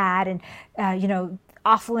or bad, and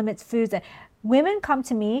off limits foods. And women come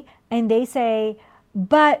to me and they say,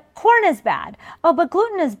 but corn is bad. Oh, but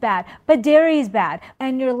gluten is bad. But dairy is bad.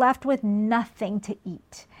 And you're left with nothing to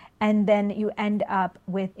eat. And then you end up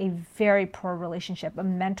with a very poor relationship, a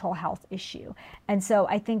mental health issue. And so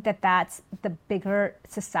I think that that's the bigger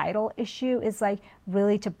societal issue, is like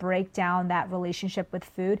really to break down that relationship with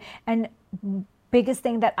food. And biggest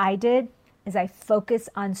thing that I did is I focus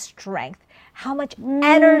on strength. How much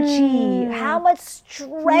energy, how much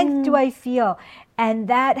strength do I feel? And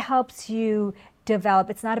that helps you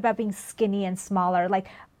develop. It's not about being skinny and smaller. Like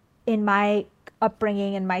in my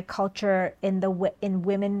upbringing, in my culture, in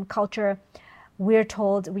women culture, we're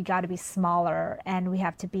told we got to be smaller and we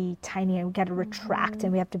have to be tiny and we got to retract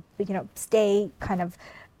and we have to, stay kind of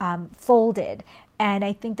folded. And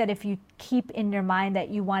I think that if you keep in your mind that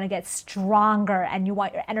you want to get stronger and you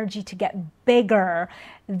want your energy to get bigger,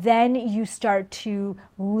 then you start to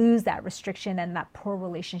lose that restriction and that poor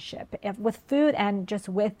relationship with food and just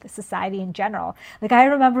with society in general. Like I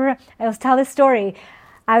remember, I will tell this story.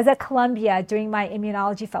 I was at Columbia doing my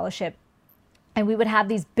immunology fellowship, and we would have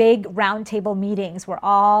these big roundtable meetings where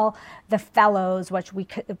all the fellows, which we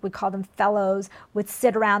call them fellows, would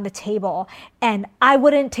sit around the table. And I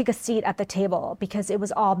wouldn't take a seat at the table because it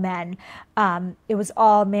was all men. It was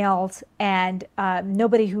all males, and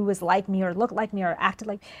nobody who was like me or looked like me or acted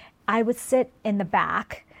like. I would sit in the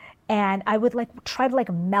back, and I would try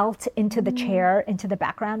to melt into the chair, into the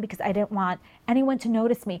background, because I didn't want anyone to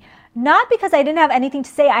notice me. Not because I didn't have anything to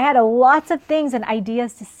say. I had lots of things and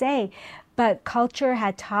ideas to say. But culture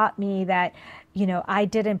had taught me that,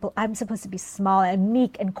 I'm supposed to be small and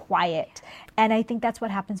meek and quiet. And I think that's what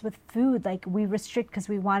happens with food. Like we restrict because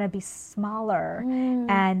we want to be smaller.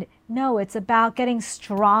 And no, it's about getting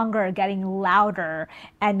stronger, getting louder,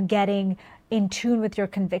 and getting in tune with your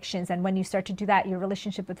convictions. And when you start to do that, your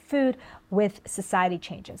relationship with food, with society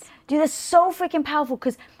changes. Dude, that's so freaking powerful,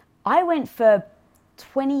 because I went for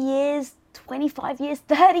 20 years, 25 years,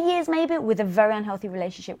 30 years maybe, with a very unhealthy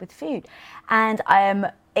relationship with food. And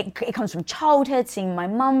it comes from childhood, seeing my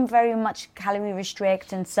mum very much calorie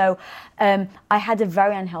restrict. And so I had a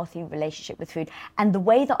very unhealthy relationship with food. And the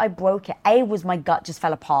way that I broke it, was my gut just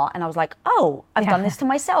fell apart. And I was like, oh, I've done this to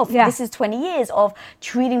myself. Yeah. This is 20 years of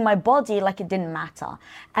treating my body like it didn't matter.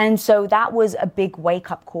 And so that was a big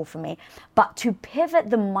wake-up call for me. But to pivot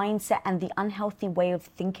the mindset and the unhealthy way of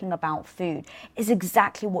thinking about food is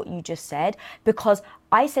exactly what you just said, because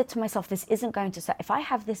I said to myself, this isn't going to, if I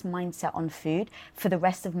have this mindset on food for the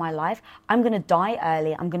rest of my life, I'm going to die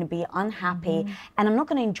early, I'm going to be unhappy, and I'm not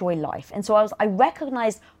going to enjoy life. And so I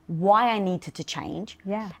recognized why I needed to change.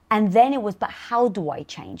 Yeah. And then it was, but how do I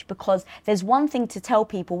change? Because there's one thing to tell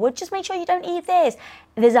people, well, just make sure you don't eat this.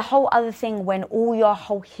 There's a whole other thing when all your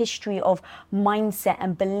whole history of mindset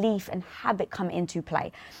and belief and habit come into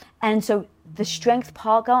play. And so the strength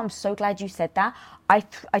part, girl, I'm so glad you said that. I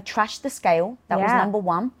trashed the scale. That was number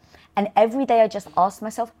one. And every day I just asked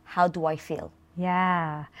myself, how do I feel?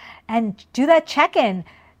 Yeah. And do that check-in.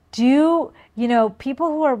 People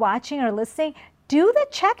who are watching or listening, do the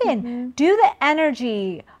check-in. Do the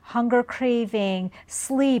energy, hunger, craving,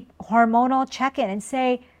 sleep, hormonal check-in, and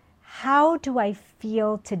say, how do I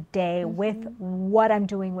feel today with what I'm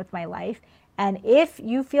doing with my life? And if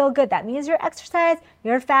you feel good, that means your exercise,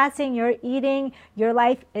 your fasting, your eating, your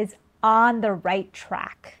life is on the right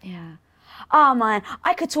track. Yeah. Oh man,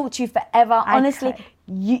 I could talk to you forever. Honestly,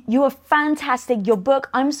 you are fantastic. Your book,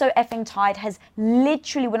 I'm So Effing Tired, has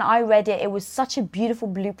literally, when I read it, it was such a beautiful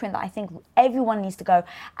blueprint that I think everyone needs to go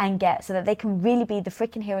and get, so that they can really be the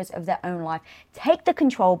freaking heroes of their own life. Take the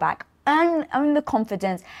control back, earn the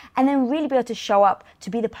confidence, and then really be able to show up to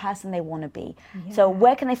be the person they want to be. Yeah. So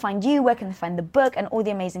where can they find you? Where can they find the book and all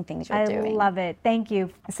the amazing things you're doing? I love it. Thank you.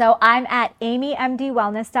 So I'm at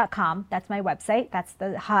amymdwellness.com. That's my website. That's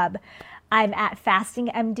the hub. I'm at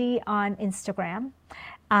FastingMD on Instagram.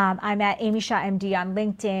 I'm at Amy Shah MD on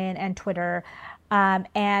LinkedIn and Twitter.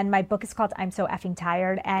 And my book is called I'm So Effing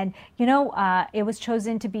Tired. And, it was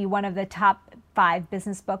chosen to be one of the top 5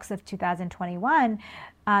 business books of 2021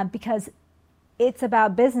 because it's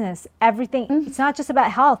about business. Everything. It's not just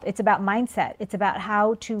about health. It's about mindset. It's about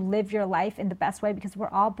how to live your life in the best way, because we're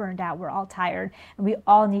all burned out. We're all tired, and we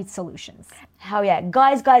all need solutions. Hell yeah.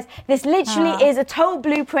 Guys, this literally is a total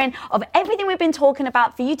blueprint of everything we've been talking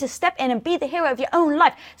about for you to step in and be the hero of your own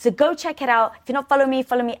life. So go check it out. If you're not following me,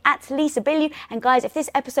 follow me at Lisa Bilyeu. And guys, if this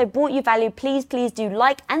episode brought you value, please do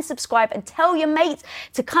like and subscribe and tell your mates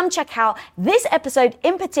to come check out this episode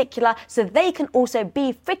in particular, so they can also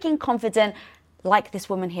be freaking confident, like this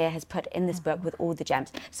woman here has put in this book with all the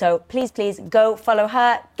gems. So please go follow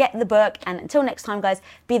her, get the book, and until next time, guys,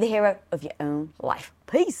 be the hero of your own life.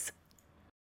 Peace.